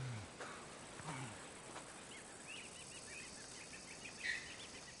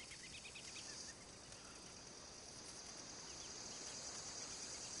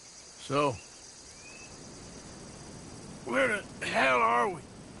 So, where the hell are we?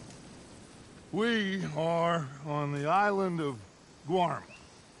 We are on the island of Guarma.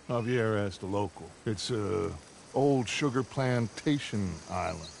 Javier asked the local. It's a old sugar plantation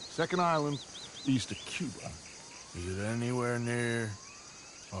island. Second island east of Cuba. Is it anywhere near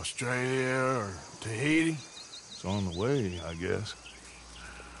Australia or Tahiti? It's on the way, I guess.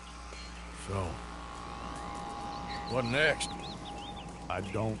 So, what next? I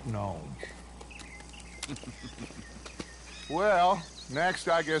don't know. Well, next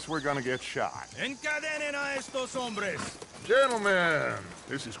I guess we're gonna get shot. Encadenen a estos hombres. Gentlemen,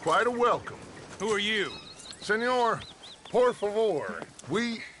 this is quite a welcome. Who are you? Senor, por favor,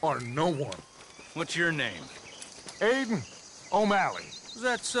 we are no one. What's your name? Aiden O'Malley. Is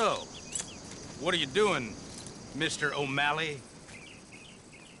that so? What are you doing, Mr. O'Malley?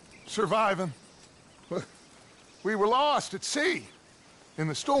 Surviving. We were lost at sea. In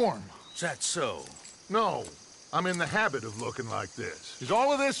the storm. Is that so? No. I'm in the habit of looking like this. Is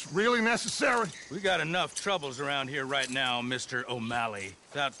all of this really necessary? We got enough troubles around here right now, Mr. O'Malley,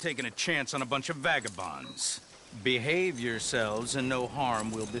 without taking a chance on a bunch of vagabonds. Behave yourselves and no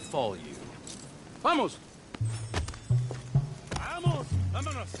harm will befall you. Vamos! Vamos!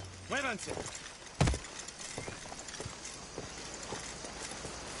 Vámonos! Muévanse!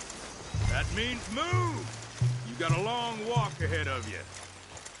 That means move! You got a long walk ahead of you.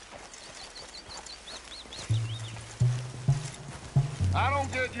 I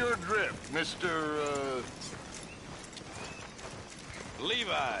don't get your drift, Mr.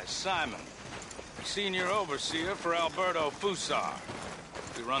 Levi Simon, senior overseer for Alberto Fusar.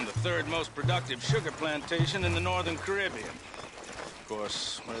 We run the third most productive sugar plantation in the Northern Caribbean. Of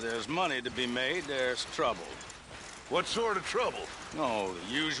course, where there's money to be made, there's trouble. What sort of trouble? Oh,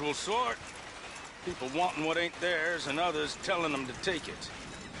 the usual sort. People wanting what ain't theirs and others telling them to take it.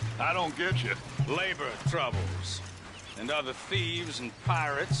 I don't get you. Labor troubles. And other thieves and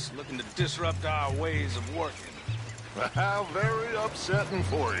pirates looking to disrupt our ways of working. How very upsetting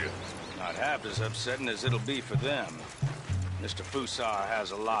for you. Not half as upsetting as it'll be for them. Mr. Fusar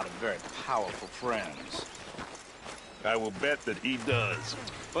has a lot of very powerful friends. I will bet that he does.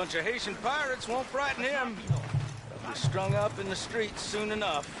 Bunch of Haitian pirates won't frighten him. They'll be strung up in the streets soon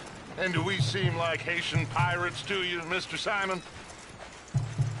enough. And do we seem like Haitian pirates to you, Mr. Simon?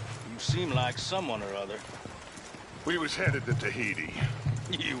 You seem like someone or other. We was headed to Tahiti.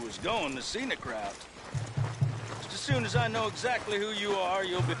 You was going the scenic route. Just as soon as I know exactly who you are,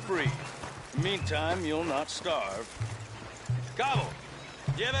 you'll be free. In the meantime, you'll not starve. Cabo,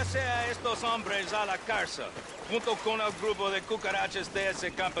 llévese a estos hombres a la cárcel, junto con el grupo de cucarachas de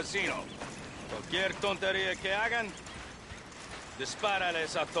ese campesino. Cualquier tontería que hagan,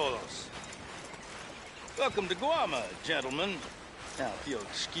 dispárales a todos. Welcome to Guarma, gentlemen. Now, if you'll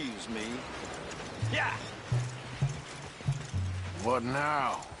excuse me. Yeah! What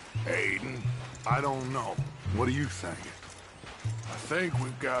now, Aiden? I don't know. What do you think? I think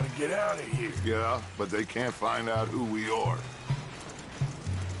we've got to get out of here. Yeah, but they can't find out who we are.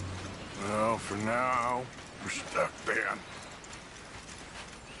 Well, for now, we're stuck, Ben.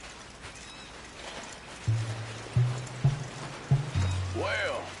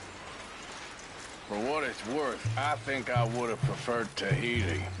 Well, for what it's worth, I think I would have preferred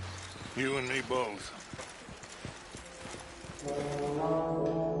Tahiti. You and me both.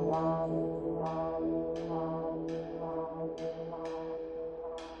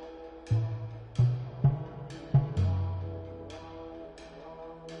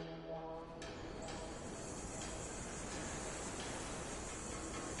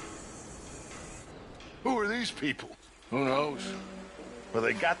 Who are these people? Who knows? Well,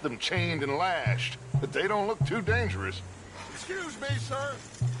 they got them chained and lashed, but they don't look too dangerous. Excuse me, sir.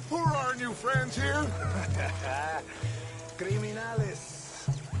 Who are our new friends here? Criminales.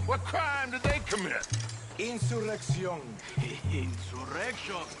 What crime did they commit? Insurrección.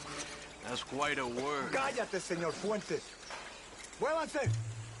 Insurrection? That's quite a word. Cállate, señor Fuentes. Muévanse.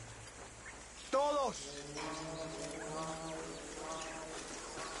 todos!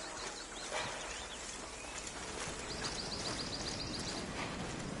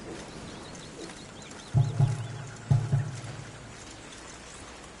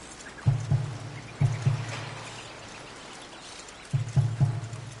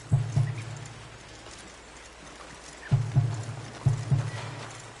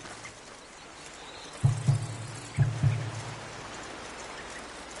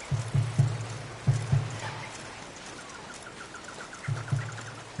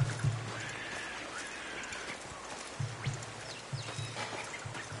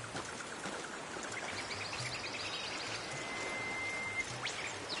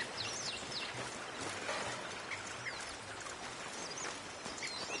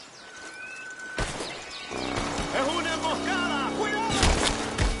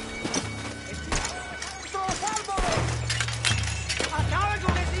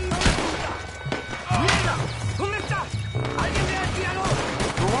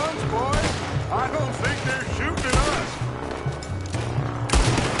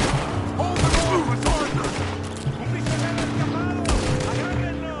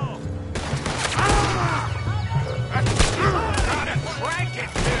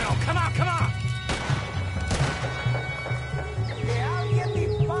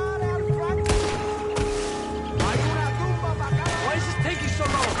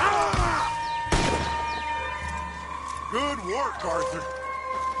 Good work, Arthur.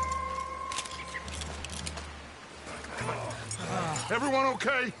 Everyone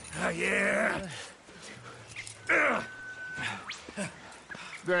okay? Yeah.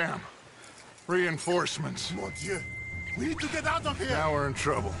 Damn. Reinforcements. Mon Dieu. We need to get out of here. Now we're in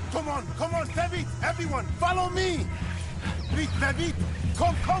trouble. Come on, très vite, everyone, follow me. Vite, très vite.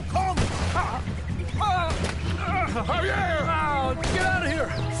 Come. Javier! Oh, get out of here!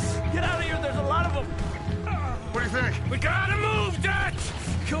 Get out of here, there's a lot of them! What do you think? We gotta move, Dutch!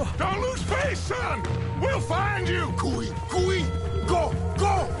 Don't lose face, son! We'll find you! Cooey, go!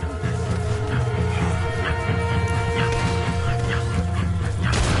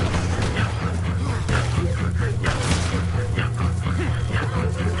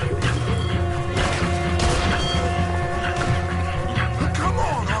 Come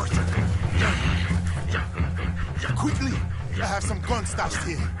on, Arthur! Quickly! I have some guns stashed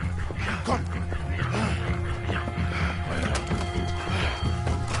here. Come.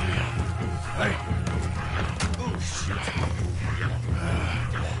 Hey. Oh, shit.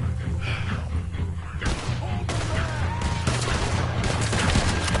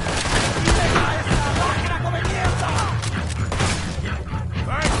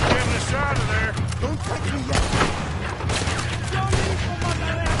 Thanks for getting us out of there. Don't touch me yet.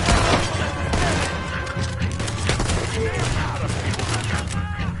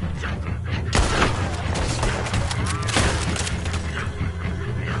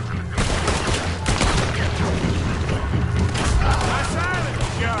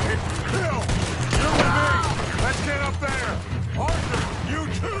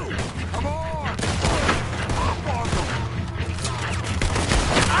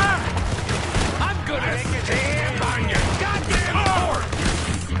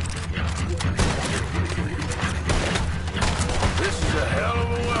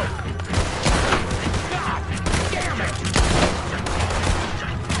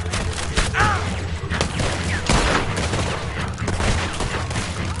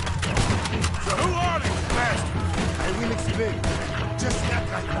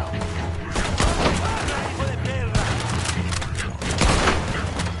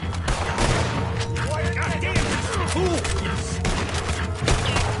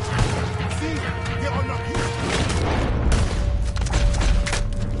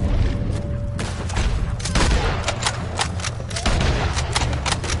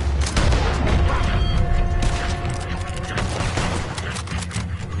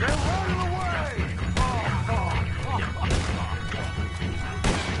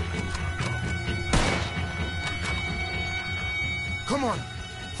 Come on,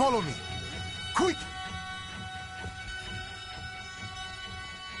 follow me. Quick!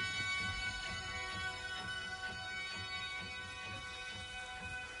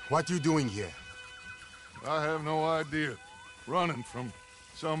 What you doing here? I have no idea. Running from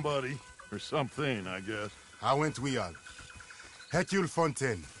somebody or something, I guess. How went we all? Hercule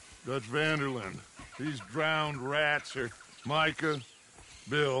Fontaine. Dutch Vanderland. These drowned rats are Micah,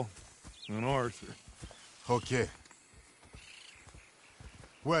 Bill, and Arthur. Okay.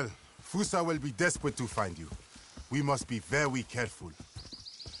 Well, Fusa will be desperate to find you. We must be very careful.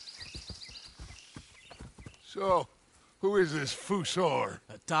 So, who is this Fusar?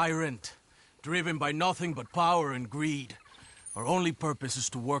 A tyrant. driven by nothing but power and greed. Our only purpose is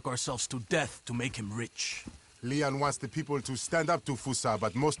to work ourselves to death to make him rich. Leon wants the people to stand up to Fusa,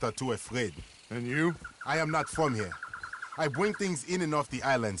 but most are too afraid. And you? I am not from here. I bring things in and off the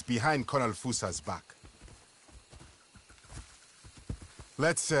islands behind Colonel Fusa's back.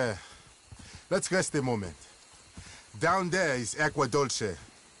 Let's rest a moment. Down there is Agua Dulce,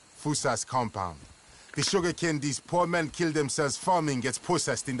 Fusa's compound. The sugarcane these poor men kill themselves farming gets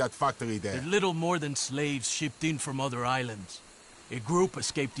processed in that factory there. They're little more than slaves shipped in from other islands. A group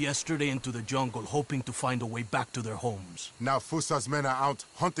escaped yesterday into the jungle, hoping to find a way back to their homes. Now Fusa's men are out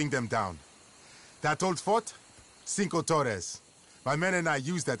hunting them down. That old fort? Cinco Torres. My men and I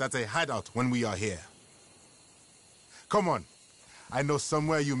use that as a hideout when we are here. Come on. I know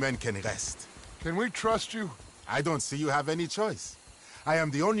somewhere you men can rest. Can we trust you? I don't see you have any choice. I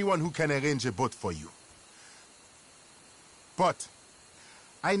am the only one who can arrange a boat for you. But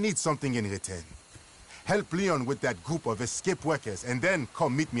I need something in return. Help Leon with that group of escaped workers, and then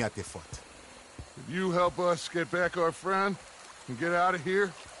come meet me at the fort. If you help us get back our friend and get out of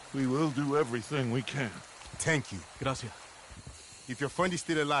here, we will do everything we can. Thank you. Gracias. If your friend is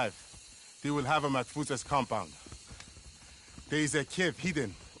still alive, they will have him at Fusa's compound. There is a cave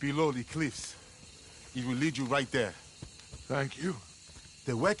hidden below the cliffs. It will lead you right there. Thank you.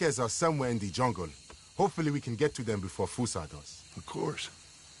 The workers are somewhere in the jungle. Hopefully we can get to them before Fusa does. Of course.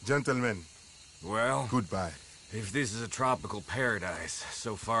 Gentlemen. Well? Goodbye. If this is a tropical paradise,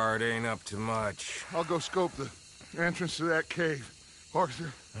 so far it ain't up to much. I'll go scope the entrance to that cave.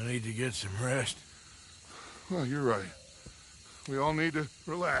 Arthur? I need to get some rest. Well, you're right. We all need to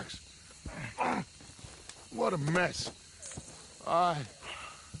relax. What a mess. I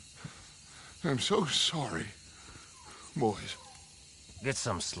am so sorry, boys. Get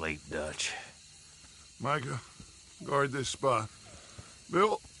some sleep, Dutch. Micah, guard this spot.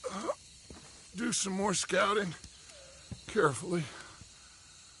 Bill, do some more scouting. Carefully.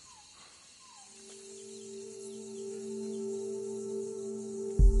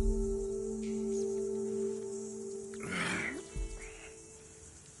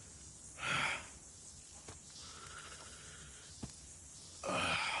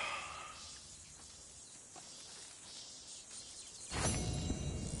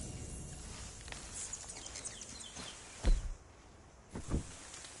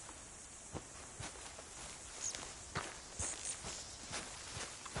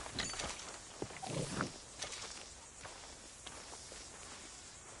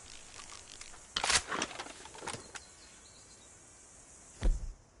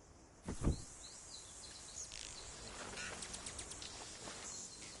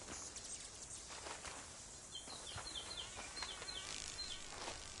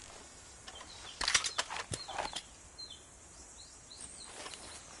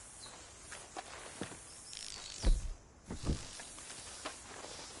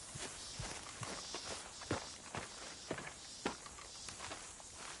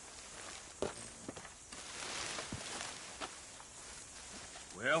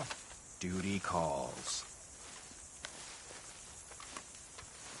 Well, duty calls.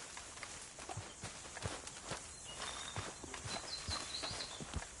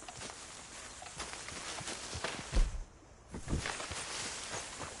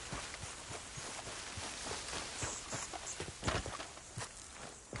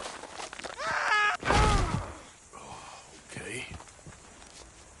 Okay.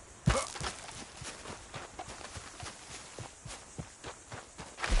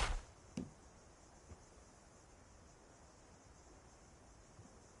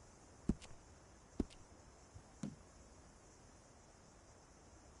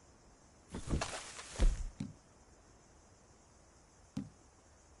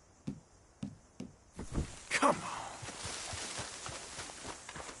 Come on.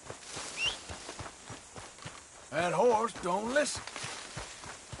 That horse don't listen.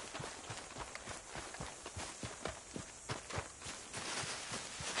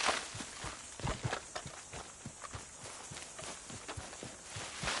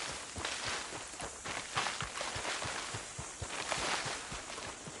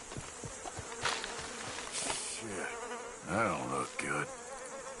 Shit, that don't look good.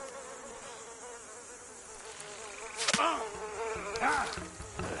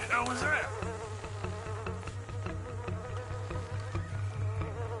 The hell was that?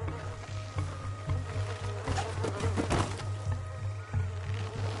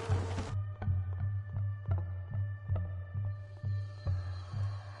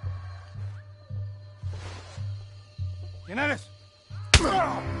 ¿Quién eres? ¿Quién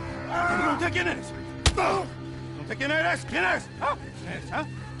eres? ¿Quién eres? ¿Quién eres? ¿Quién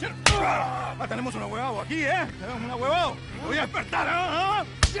eres? Tenemos un ahuevado aquí, ¿eh? Tenemos un ahuevado. Voy a despertar, ¿ah?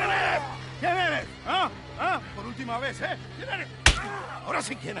 ¿Quién eres? ¿Quién eres? Por última vez, ¿eh? ¿Quién eres? Ahora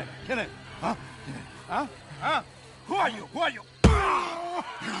sí, ¿quién eres? ¿Quién eres? ¿Quién eres? Who are you? Who are you?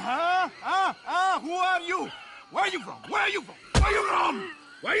 Who are you? Where are you from? Where are you from? Where are you from?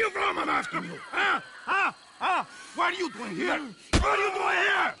 Where are you from, I'm asking you? What are you doing here? What are you doing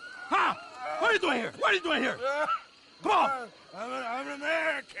here? What are you doing here? What are you doing here? Come on! I'm an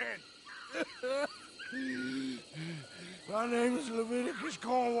American. My name is Leviticus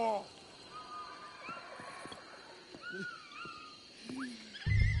Cornwall.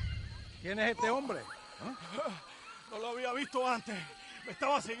 ¿Quién es este hombre? No lo había visto antes. Me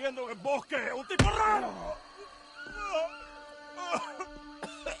estaba siguiendo en el bosque. ¡Un tipo raro!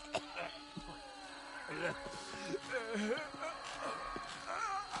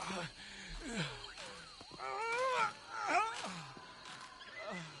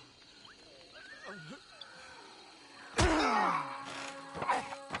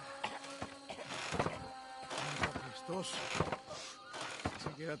 Estos. Así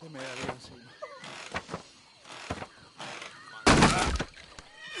quédate me daría encima.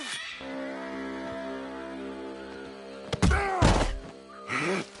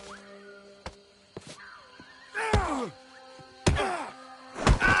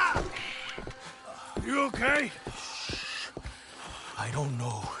 You okay? I don't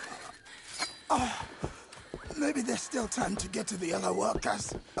know. Maybe there's still time to get to the other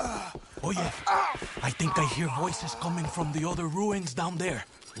workers. Oye, I think I hear voices coming from the other ruins down there.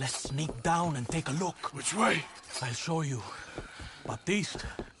 Let's sneak down and take a look. Which way? I'll show you. Baptiste,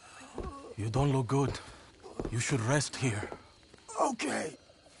 you don't look good. You should rest here. Okay.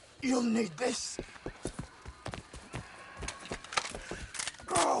 You'll need this.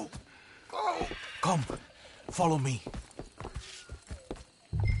 Go! Go! Come, follow me.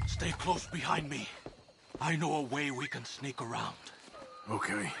 Stay close behind me. I know a way we can sneak around.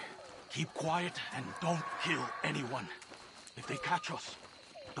 Okay. Keep quiet and don't kill anyone. If they catch us,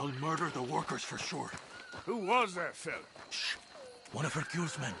 they'll murder the workers for sure. Who was that fella? Shh. One of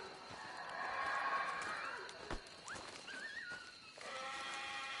Hercule's men.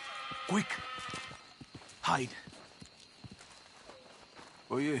 Quick. Hide.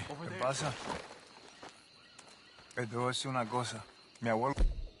 Oye, ¿qué pasa? Te voy a decir una cosa. Mi abuelo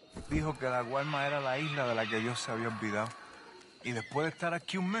dijo que la Guarma era la isla de la que Dios se había olvidado. Y después de estar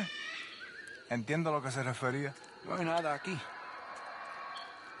aquí un mes, entiendo a lo que se refería. No hay nada aquí.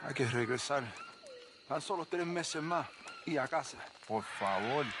 Hay que regresar. Tan solo 3 meses más y a casa. Por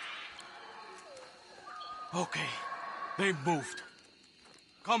favor. Okay. They've moved.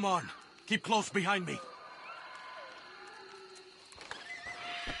 Come on. Keep close behind me.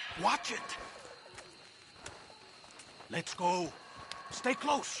 Watch it. Let's go. Stay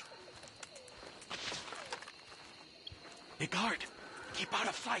close. The guard. Keep out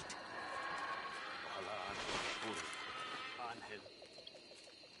of sight. Ángel.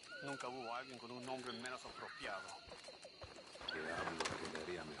 Nunca hubo alguien con un nombre menos apropiado. Diablo,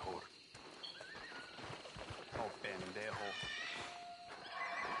 quedaría mejor. Oh, pendejo.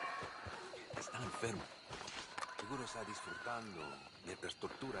 Está enfermo. Seguro está disfrutando mientras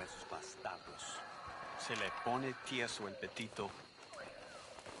tortura a esos bastardos. Se le pone tieso el petito.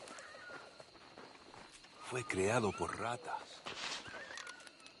 Fue creado por ratas.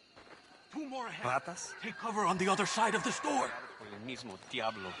 2 more ahead. ¿Ratas? Take cover on the other side of this door. Por el mismo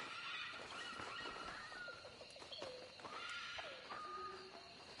diablo.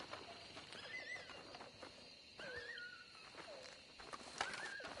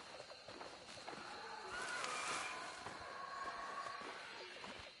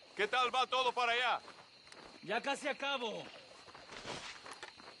 ¿Qué tal va todo para allá? Ya casi acabo.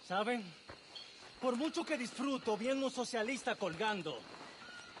 ¿Saben? Por mucho que disfruto viendo un socialista colgando,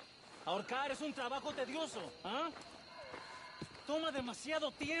 ahorcar es un trabajo tedioso, ¿ah? Toma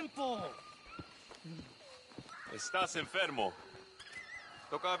demasiado tiempo. Estás enfermo.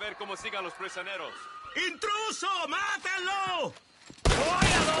 Toca ver cómo sigan los prisioneros. ¡Intruso! ¡Mátalo! ¡No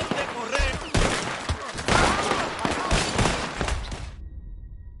hay a dónde correr!